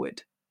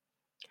forward.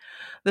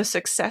 The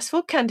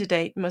successful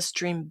candidate must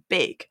dream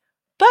big,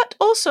 but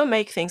also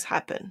make things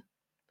happen.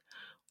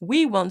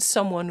 We want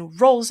someone who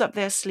rolls up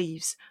their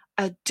sleeves,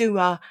 a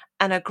doer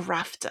and a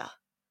grafter.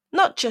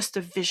 Not just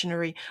a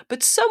visionary,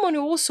 but someone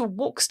who also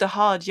walks the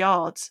hard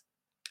yards.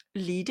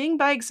 Leading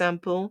by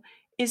example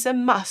is a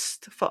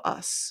must for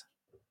us.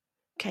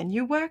 Can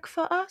you work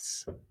for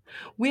us?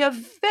 We are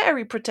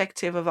very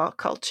protective of our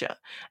culture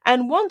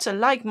and want a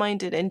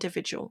like-minded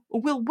individual who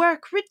will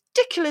work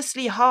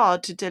ridiculously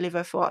hard to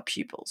deliver for our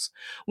pupils.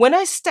 When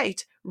I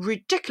state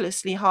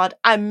ridiculously hard,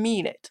 I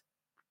mean it.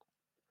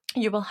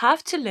 You will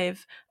have to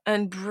live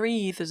and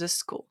breathe the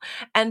school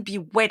and be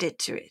wedded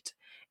to it.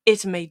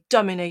 It may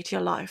dominate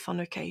your life on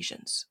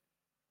occasions.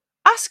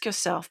 Ask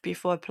yourself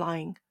before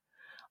applying,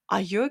 Are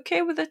you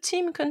okay with the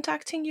team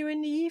contacting you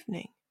in the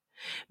evening?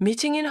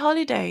 Meeting in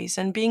holidays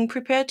and being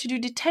prepared to do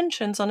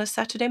detentions on a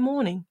Saturday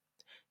morning?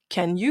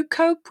 Can you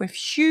cope with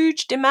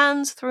huge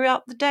demands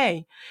throughout the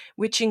day,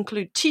 which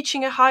include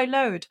teaching a high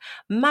load,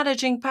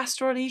 managing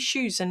pastoral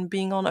issues, and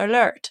being on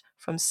alert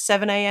from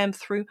 7 a.m.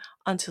 through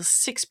until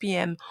 6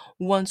 p.m.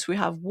 once we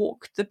have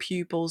walked the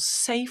pupils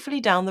safely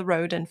down the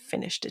road and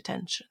finished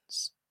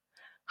detentions?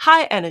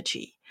 High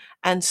energy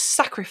and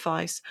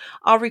sacrifice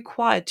are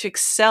required to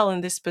excel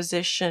in this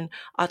position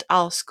at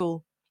our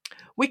school.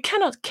 We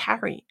cannot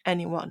carry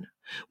anyone.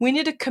 We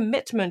need a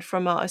commitment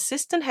from our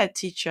assistant head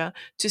teacher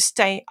to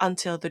stay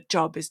until the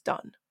job is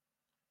done.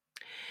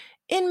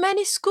 In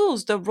many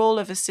schools, the role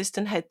of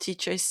assistant head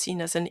teacher is seen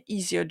as an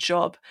easier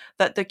job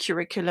than the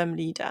curriculum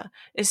leader,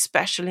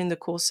 especially in the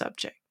core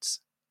subjects.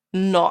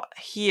 Not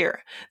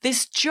here.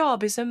 This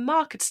job is a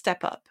marked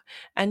step up,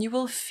 and you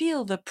will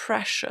feel the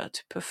pressure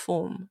to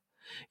perform.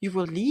 You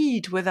will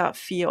lead without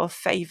fear or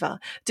favor,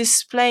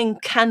 displaying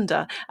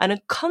candor and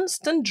a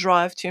constant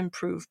drive to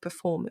improve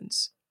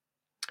performance.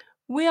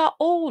 We are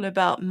all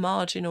about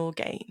marginal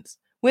gains.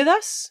 With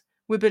us,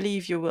 we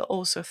believe you will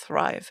also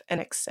thrive and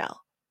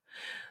excel.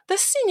 The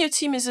senior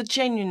team is a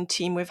genuine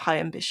team with high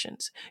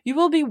ambitions. You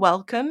will be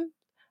welcome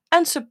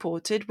and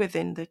supported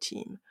within the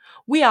team.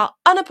 We are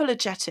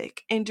unapologetic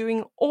in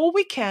doing all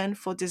we can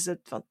for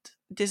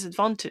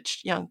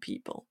disadvantaged young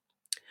people.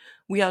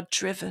 We are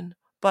driven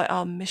by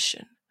our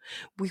mission.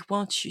 We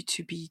want you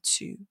to be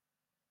too.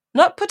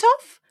 Not put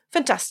off?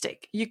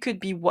 Fantastic. You could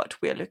be what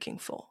we're looking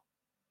for.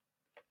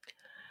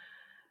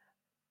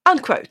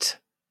 Unquote.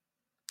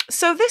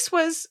 So this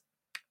was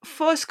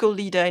for a school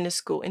leader in a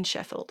school in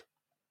Sheffield.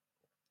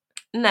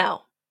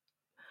 Now,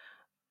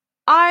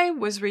 I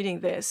was reading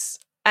this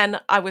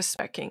and I was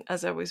smirking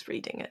as I was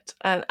reading it.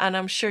 And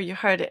I'm sure you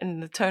heard it in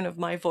the tone of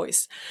my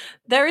voice.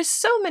 There is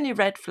so many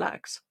red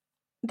flags.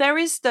 There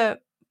is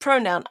the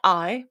pronoun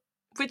I,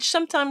 which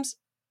sometimes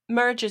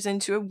merges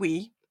into a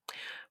we,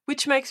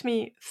 which makes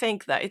me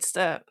think that it's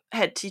the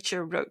head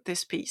teacher who wrote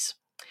this piece.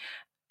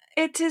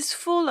 It is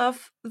full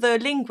of the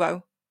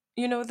lingo,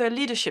 the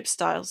leadership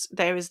styles.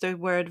 There is the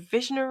word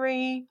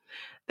visionary,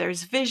 there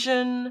is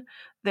vision,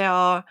 there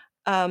are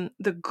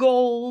the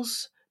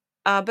goals,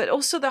 but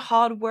also the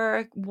hard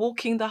work,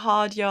 walking the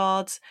hard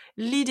yards,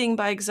 leading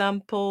by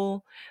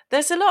example.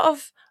 There's a lot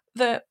of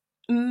the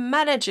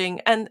managing,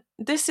 and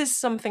this is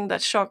something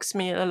that shocks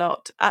me a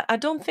lot. I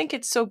don't think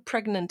it's so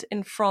pregnant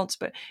in France,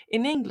 but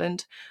in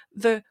England,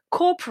 the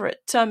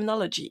corporate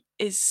terminology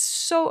is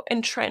so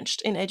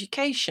entrenched in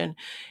education.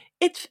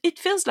 It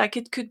feels like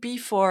it could be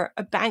for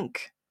a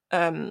bank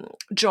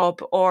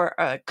job or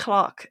a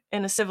clerk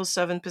in a civil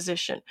servant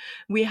position.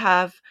 We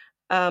have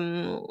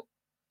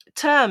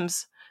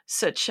terms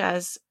such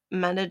as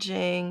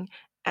managing,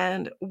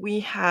 and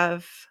we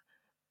have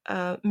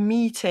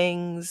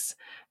meetings,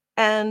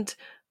 and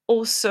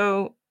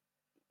also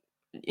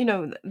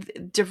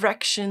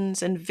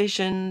directions and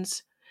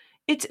visions.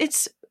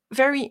 It's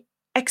very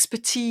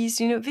expertise.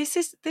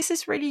 This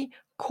is really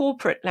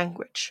corporate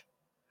language.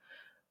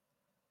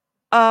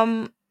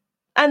 And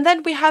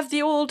then we have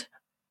the old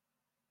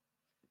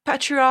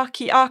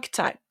patriarchy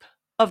archetype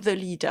of the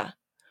leader.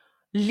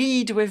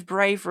 Lead with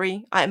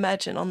bravery, I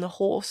imagine, on the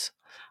horse.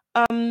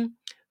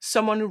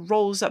 Someone who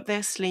rolls up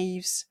their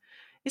sleeves.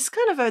 It's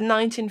kind of a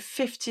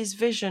 1950s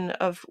vision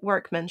of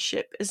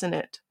workmanship, isn't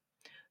it?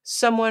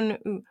 Someone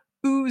who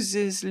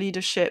oozes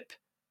leadership.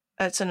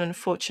 That's an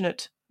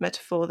unfortunate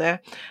metaphor there.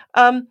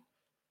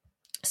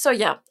 So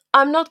yeah,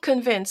 I'm not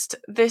convinced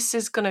this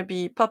is going to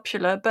be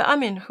popular, but I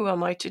mean, who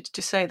am I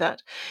to say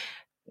that?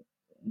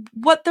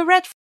 What the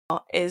red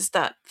flag is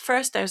that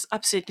first, there's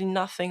absolutely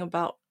nothing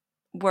about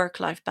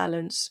work-life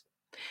balance.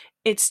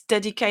 It's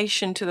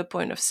dedication to the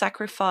point of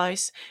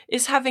sacrifice.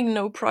 It's having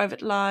no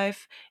private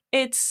life.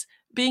 It's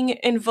being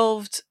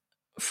involved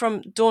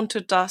from dawn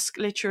to dusk,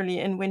 literally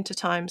in winter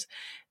times.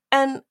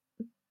 And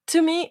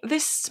to me,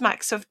 this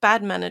smacks of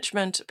bad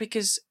management,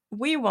 because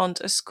we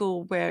want a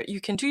school where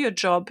you can do your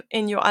job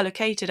in your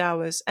allocated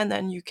hours and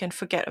then you can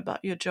forget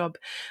about your job.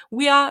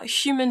 We are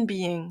human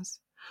beings.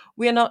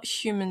 We are not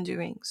human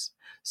doings.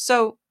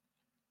 So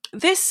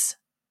this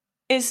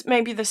is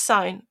maybe the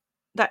sign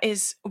that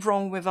is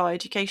wrong with our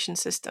education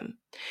system.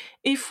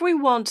 If we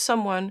want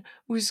someone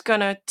who's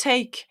going to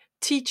take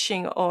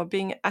teaching or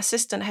being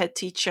assistant head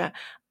teacher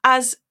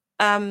as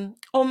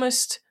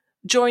almost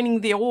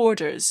joining the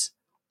orders,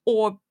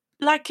 or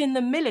like in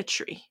the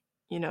military,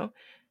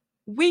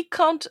 we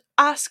can't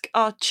ask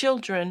our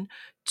children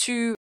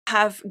to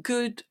have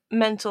good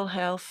mental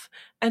health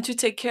and to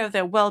take care of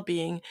their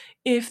well-being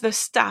if the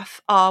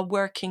staff are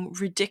working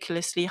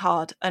ridiculously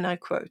hard. And I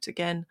quote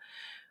again,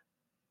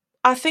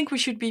 I think we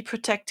should be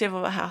protective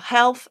of our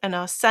health and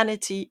our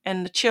sanity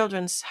and the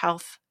children's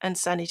health and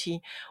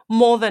sanity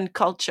more than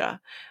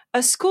culture.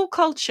 A school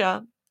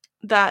culture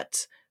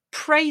that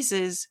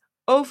praises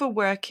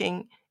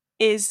overworking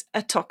is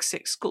a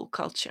toxic school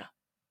culture.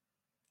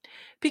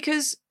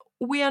 Because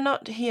we are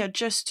not here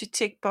just to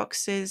tick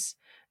boxes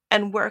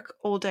and work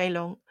all day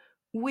long.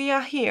 We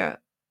are here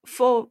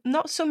for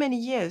not so many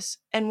years,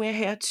 and we're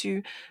here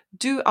to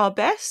do our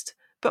best,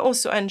 but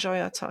also enjoy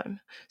our time.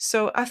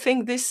 So I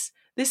think this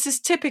is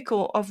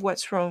typical of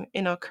what's wrong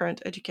in our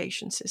current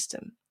education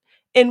system.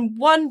 In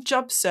one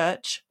job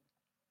search,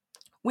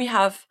 we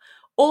have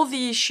all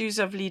the issues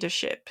of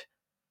leadership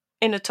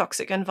in a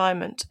toxic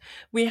environment.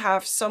 We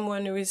have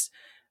someone who is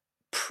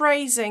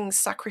praising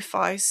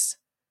sacrifice,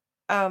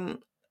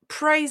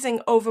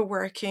 praising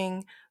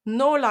overworking,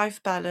 no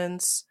life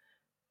balance,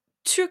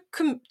 to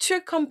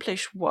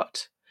accomplish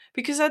what?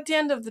 Because at the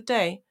end of the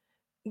day,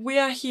 we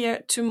are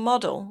here to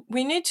model.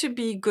 We need to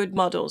be good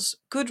models,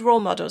 good role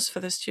models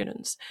for the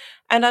students.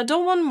 And I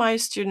don't want my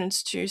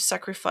students to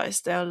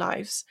sacrifice their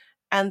lives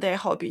and their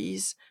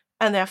hobbies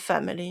and their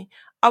family.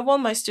 I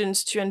want my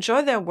students to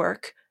enjoy their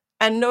work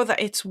and know that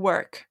it's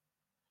work,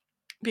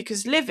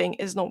 because living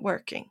is not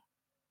working.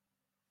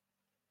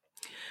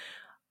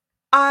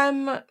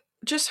 I'm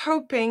just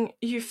hoping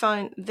you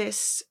find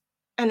this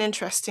an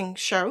interesting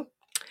show.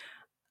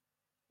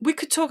 We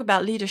could talk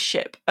about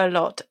leadership a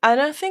lot, and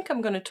I think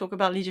I'm going to talk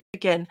about leadership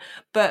again,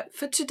 but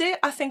for today,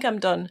 I think I'm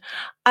done.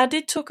 I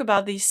did talk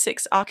about these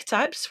 6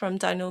 archetypes from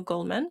Daniel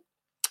Goleman,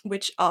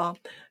 which are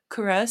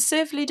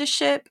coercive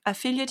leadership,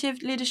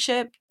 affiliative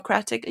leadership,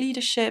 democratic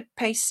leadership,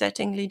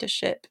 pace-setting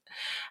leadership,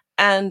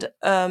 and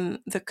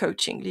the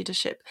coaching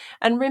leadership.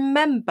 And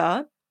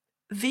remember,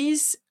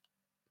 these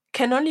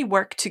can only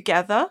work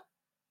together.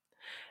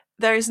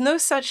 There is no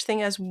such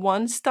thing as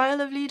one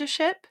style of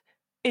leadership.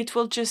 It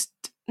will just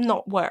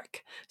not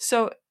work.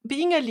 So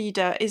being a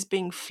leader is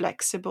being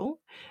flexible.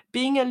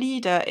 Being a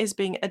leader is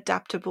being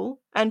adaptable.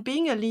 And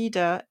being a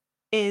leader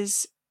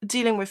is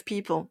dealing with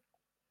people.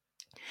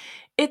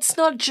 It's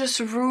not just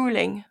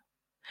ruling,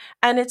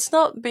 and it's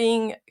not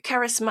being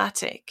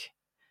charismatic.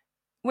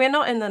 We're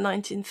not in the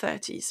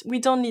 1930s. We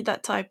don't need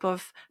that type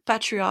of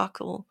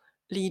patriarchal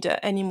leader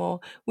anymore.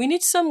 We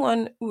need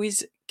someone who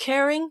is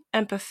caring,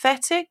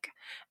 empathetic,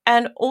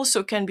 and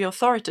also can be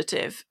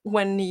authoritative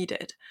when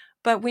needed.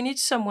 But we need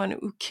someone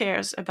who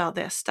cares about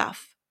their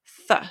staff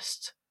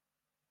first,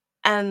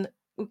 and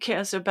who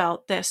cares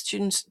about their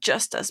students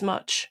just as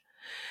much.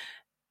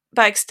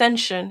 By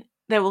extension,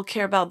 they will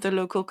care about the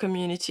local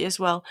community as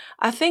well.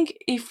 I think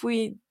if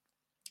we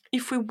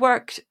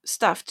work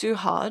staff too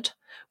hard,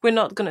 we're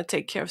not going to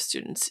take care of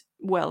students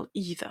well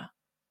either.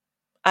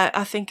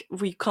 I think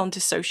we can't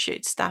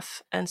dissociate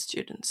staff and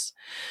students.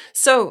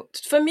 So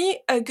for me,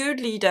 a good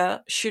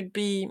leader should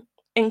be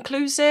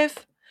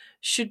inclusive,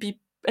 should be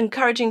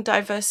encouraging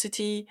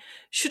diversity,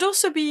 should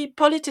also be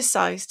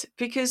politicized,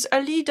 because a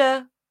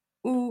leader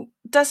who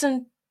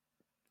doesn't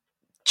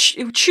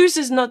who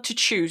chooses not to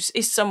choose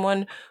is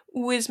someone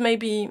who is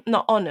maybe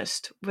not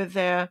honest with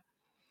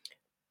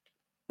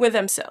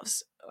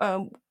themselves.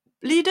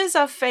 Leaders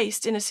are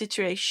faced in a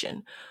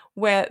situation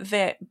where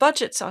their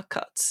budgets are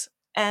cut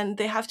and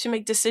they have to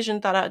make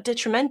decisions that are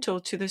detrimental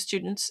to the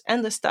students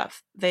and the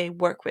staff they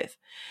work with.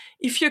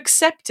 If you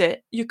accept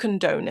it, you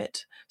condone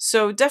it.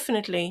 So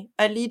definitely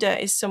a leader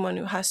is someone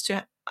who has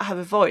to have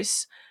a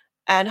voice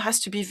and has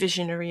to be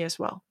visionary as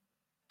well,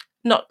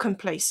 not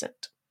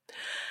complacent.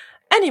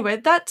 Anyway,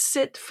 that's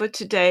it for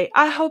today.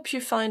 I hope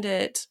you find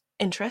it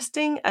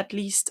interesting, at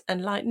least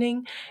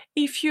enlightening.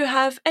 If you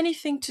have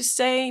anything to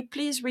say,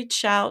 please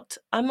reach out.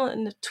 I'm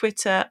on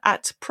Twitter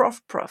at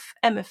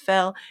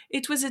ProfMFL.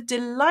 It was a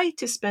delight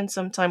to spend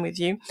some time with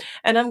you,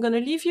 and I'm going to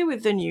leave you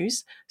with the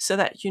news so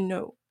that you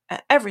know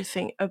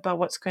everything about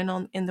what's going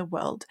on in the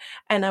world.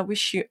 And I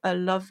wish you a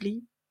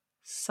lovely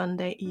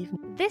Sunday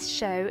evening. This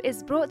show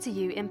is brought to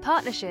you in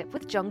partnership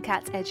with John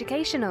Catt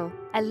Educational,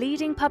 a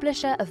leading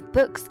publisher of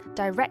books,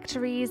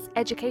 directories,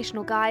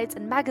 educational guides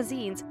and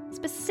magazines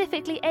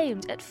specifically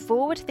aimed at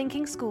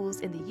forward-thinking schools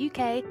in the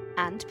UK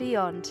and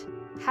beyond.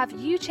 Have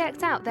you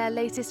checked out their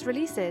latest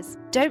releases?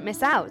 Don't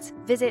miss out!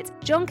 Visit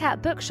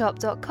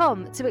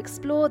johncattbookshop.com to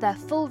explore their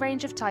full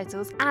range of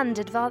titles and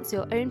advance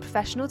your own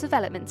professional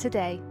development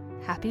today.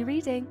 Happy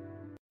reading!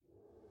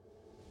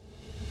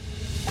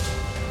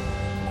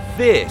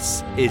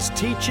 This is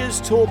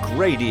Teachers Talk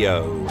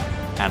Radio,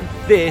 and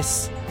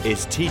this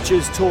is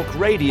Teachers Talk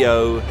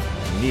Radio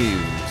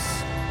News.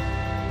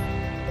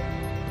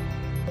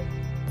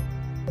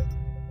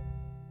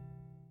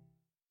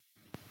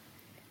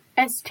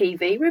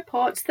 STV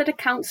reports that a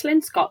council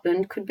in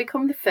Scotland could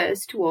become the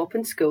first to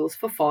open schools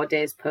for 4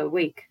 days per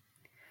week.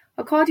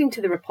 According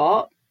to the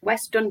report,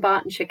 West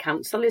Dunbartonshire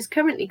Council is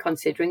currently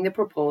considering the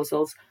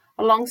proposals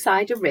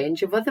alongside a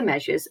range of other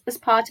measures as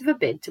part of a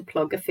bid to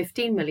plug a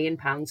 £15 million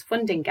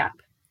funding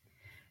gap.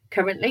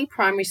 Currently,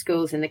 primary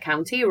schools in the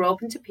county are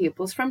open to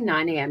pupils from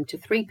 9 a.m. to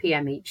 3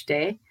 p.m. each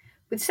day,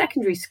 with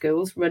secondary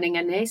schools running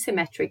an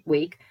asymmetric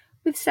week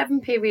with 7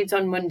 periods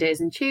on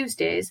Mondays and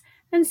Tuesdays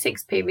and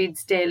 6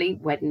 periods daily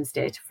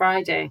Wednesday to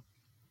Friday.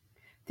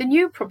 The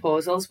new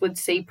proposals would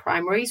see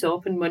primaries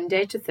open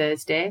Monday to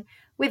Thursday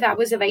with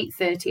hours of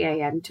 8:30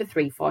 a.m. to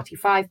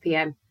 3:45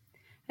 p.m.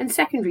 and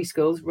secondary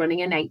schools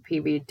running an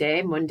 8-period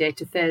day Monday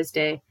to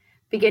Thursday,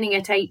 beginning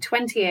at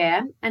 8:20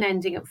 a.m. and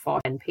ending at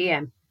 4:10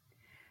 p.m.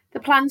 The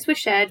plans were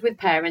shared with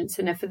parents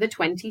and are for the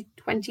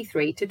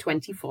 2023 to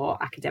 24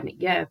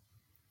 academic year.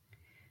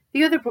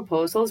 The other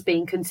proposals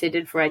being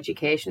considered for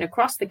education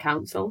across the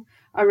council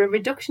are a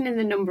reduction in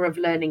the number of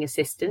learning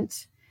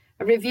assistants,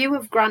 a review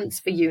of grants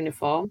for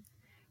uniform,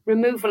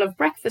 removal of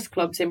breakfast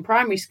clubs in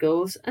primary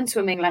schools and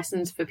swimming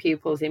lessons for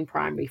pupils in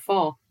primary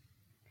 4.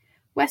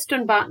 West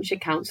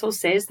Dunbartonshire Council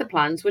says the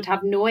plans would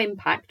have no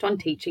impact on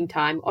teaching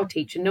time or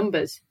teacher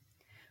numbers,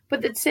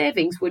 but that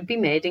savings would be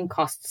made in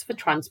costs for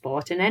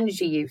transport and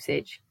energy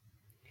usage.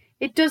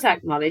 It does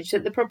acknowledge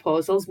that the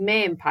proposals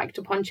may impact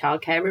upon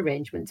childcare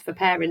arrangements for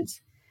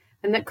parents,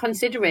 and that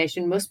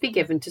consideration must be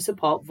given to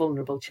support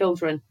vulnerable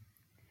children.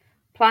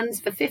 Plans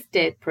for fifth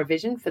day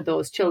provision for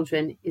those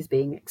children is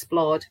being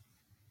explored.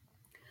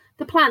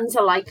 The plans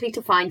are likely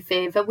to find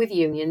favour with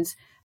unions.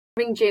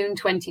 During June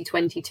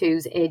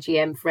 2022's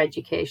AGM for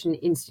Education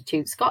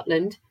Institute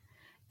Scotland,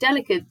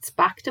 delegates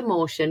backed a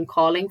motion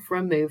calling for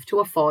a move to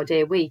a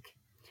 4-day week,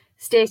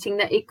 stating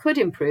that it could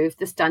improve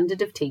the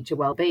standard of teacher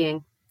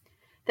well-being.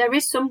 There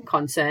is some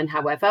concern,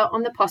 however,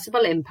 on the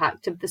possible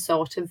impact of the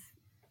sort of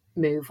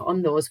move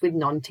on those with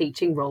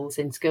non-teaching roles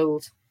in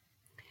schools.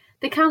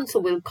 The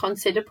Council will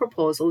consider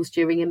proposals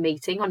during a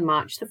meeting on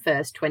March the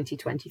 1st,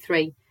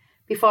 2023,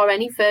 before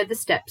any further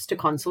steps to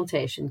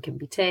consultation can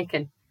be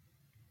taken.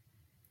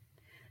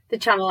 The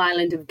Channel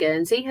Island of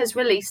Guernsey has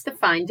released the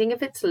finding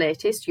of its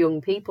latest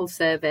Young People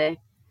survey.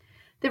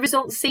 The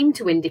results seem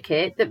to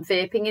indicate that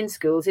vaping in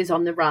schools is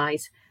on the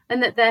rise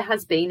and that there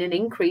has been an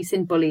increase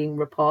in bullying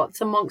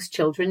reports amongst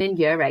children in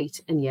Year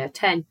 8 and Year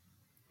 10.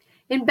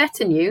 In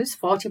better news,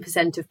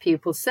 40% of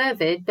pupils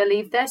surveyed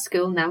believe their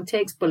school now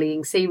takes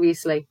bullying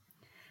seriously,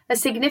 a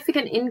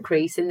significant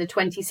increase in the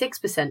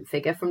 26%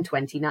 figure from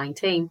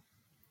 2019.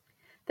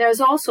 There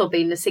has also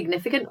been a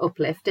significant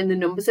uplift in the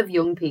numbers of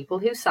young people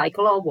who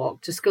cycle or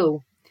walk to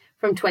school,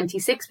 from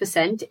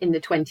 26% in the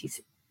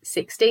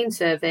 2016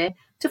 survey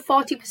to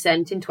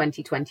 40% in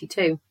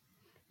 2022.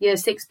 Year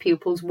 6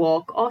 pupils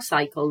walk or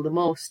cycle the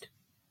most.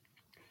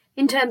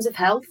 In terms of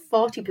health,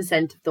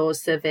 40% of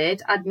those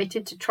surveyed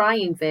admitted to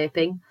trying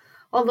vaping,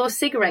 although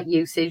cigarette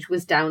usage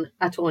was down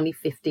at only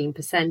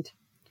 15%.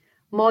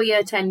 More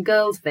Year 10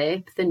 girls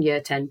vape than Year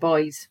 10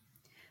 boys.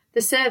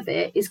 The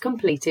survey is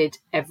completed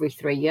every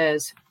 3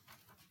 years.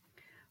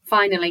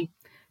 Finally,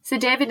 Sir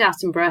David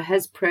Attenborough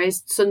has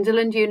praised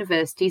Sunderland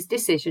University's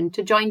decision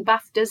to join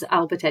BAFTA's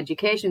Albert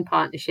Education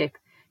Partnership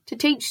to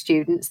teach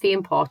students the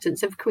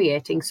importance of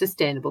creating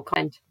sustainable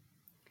content.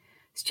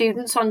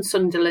 Students on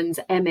Sunderland's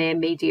MA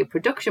Media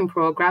Production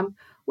programme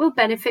will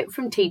benefit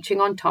from teaching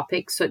on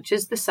topics such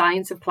as the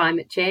science of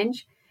climate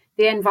change,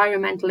 the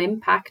environmental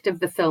impact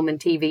of the film and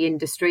TV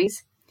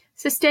industries,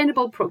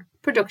 sustainable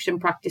production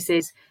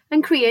practices,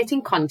 and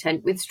creating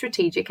content with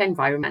strategic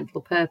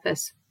environmental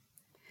purpose.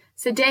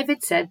 Sir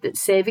David said that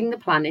saving the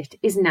planet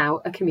is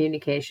now a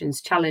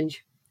communications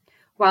challenge,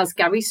 whilst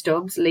Gary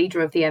Stubbs,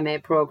 leader of the MA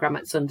programme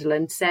at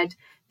Sunderland, said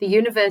the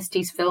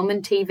university's film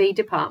and TV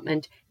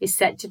department is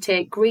set to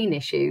take green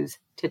issues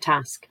to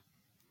task.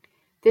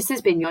 This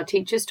has been your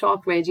Teachers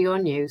Talk Radio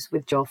News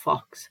with Jo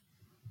Fox.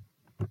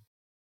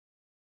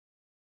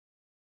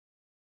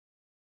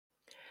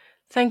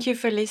 Thank you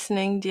for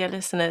listening, dear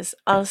listeners.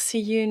 I'll see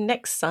you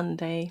next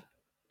Sunday.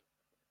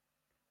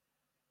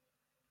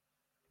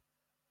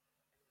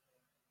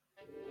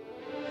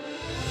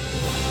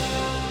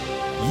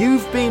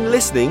 You've been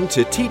listening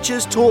to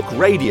Teachers Talk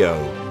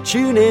Radio.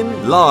 Tune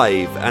in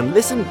live and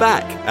listen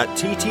back at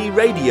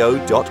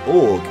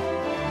ttradio.org.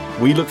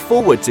 We look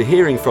forward to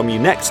hearing from you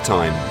next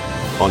time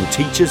on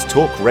Teachers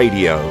Talk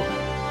Radio.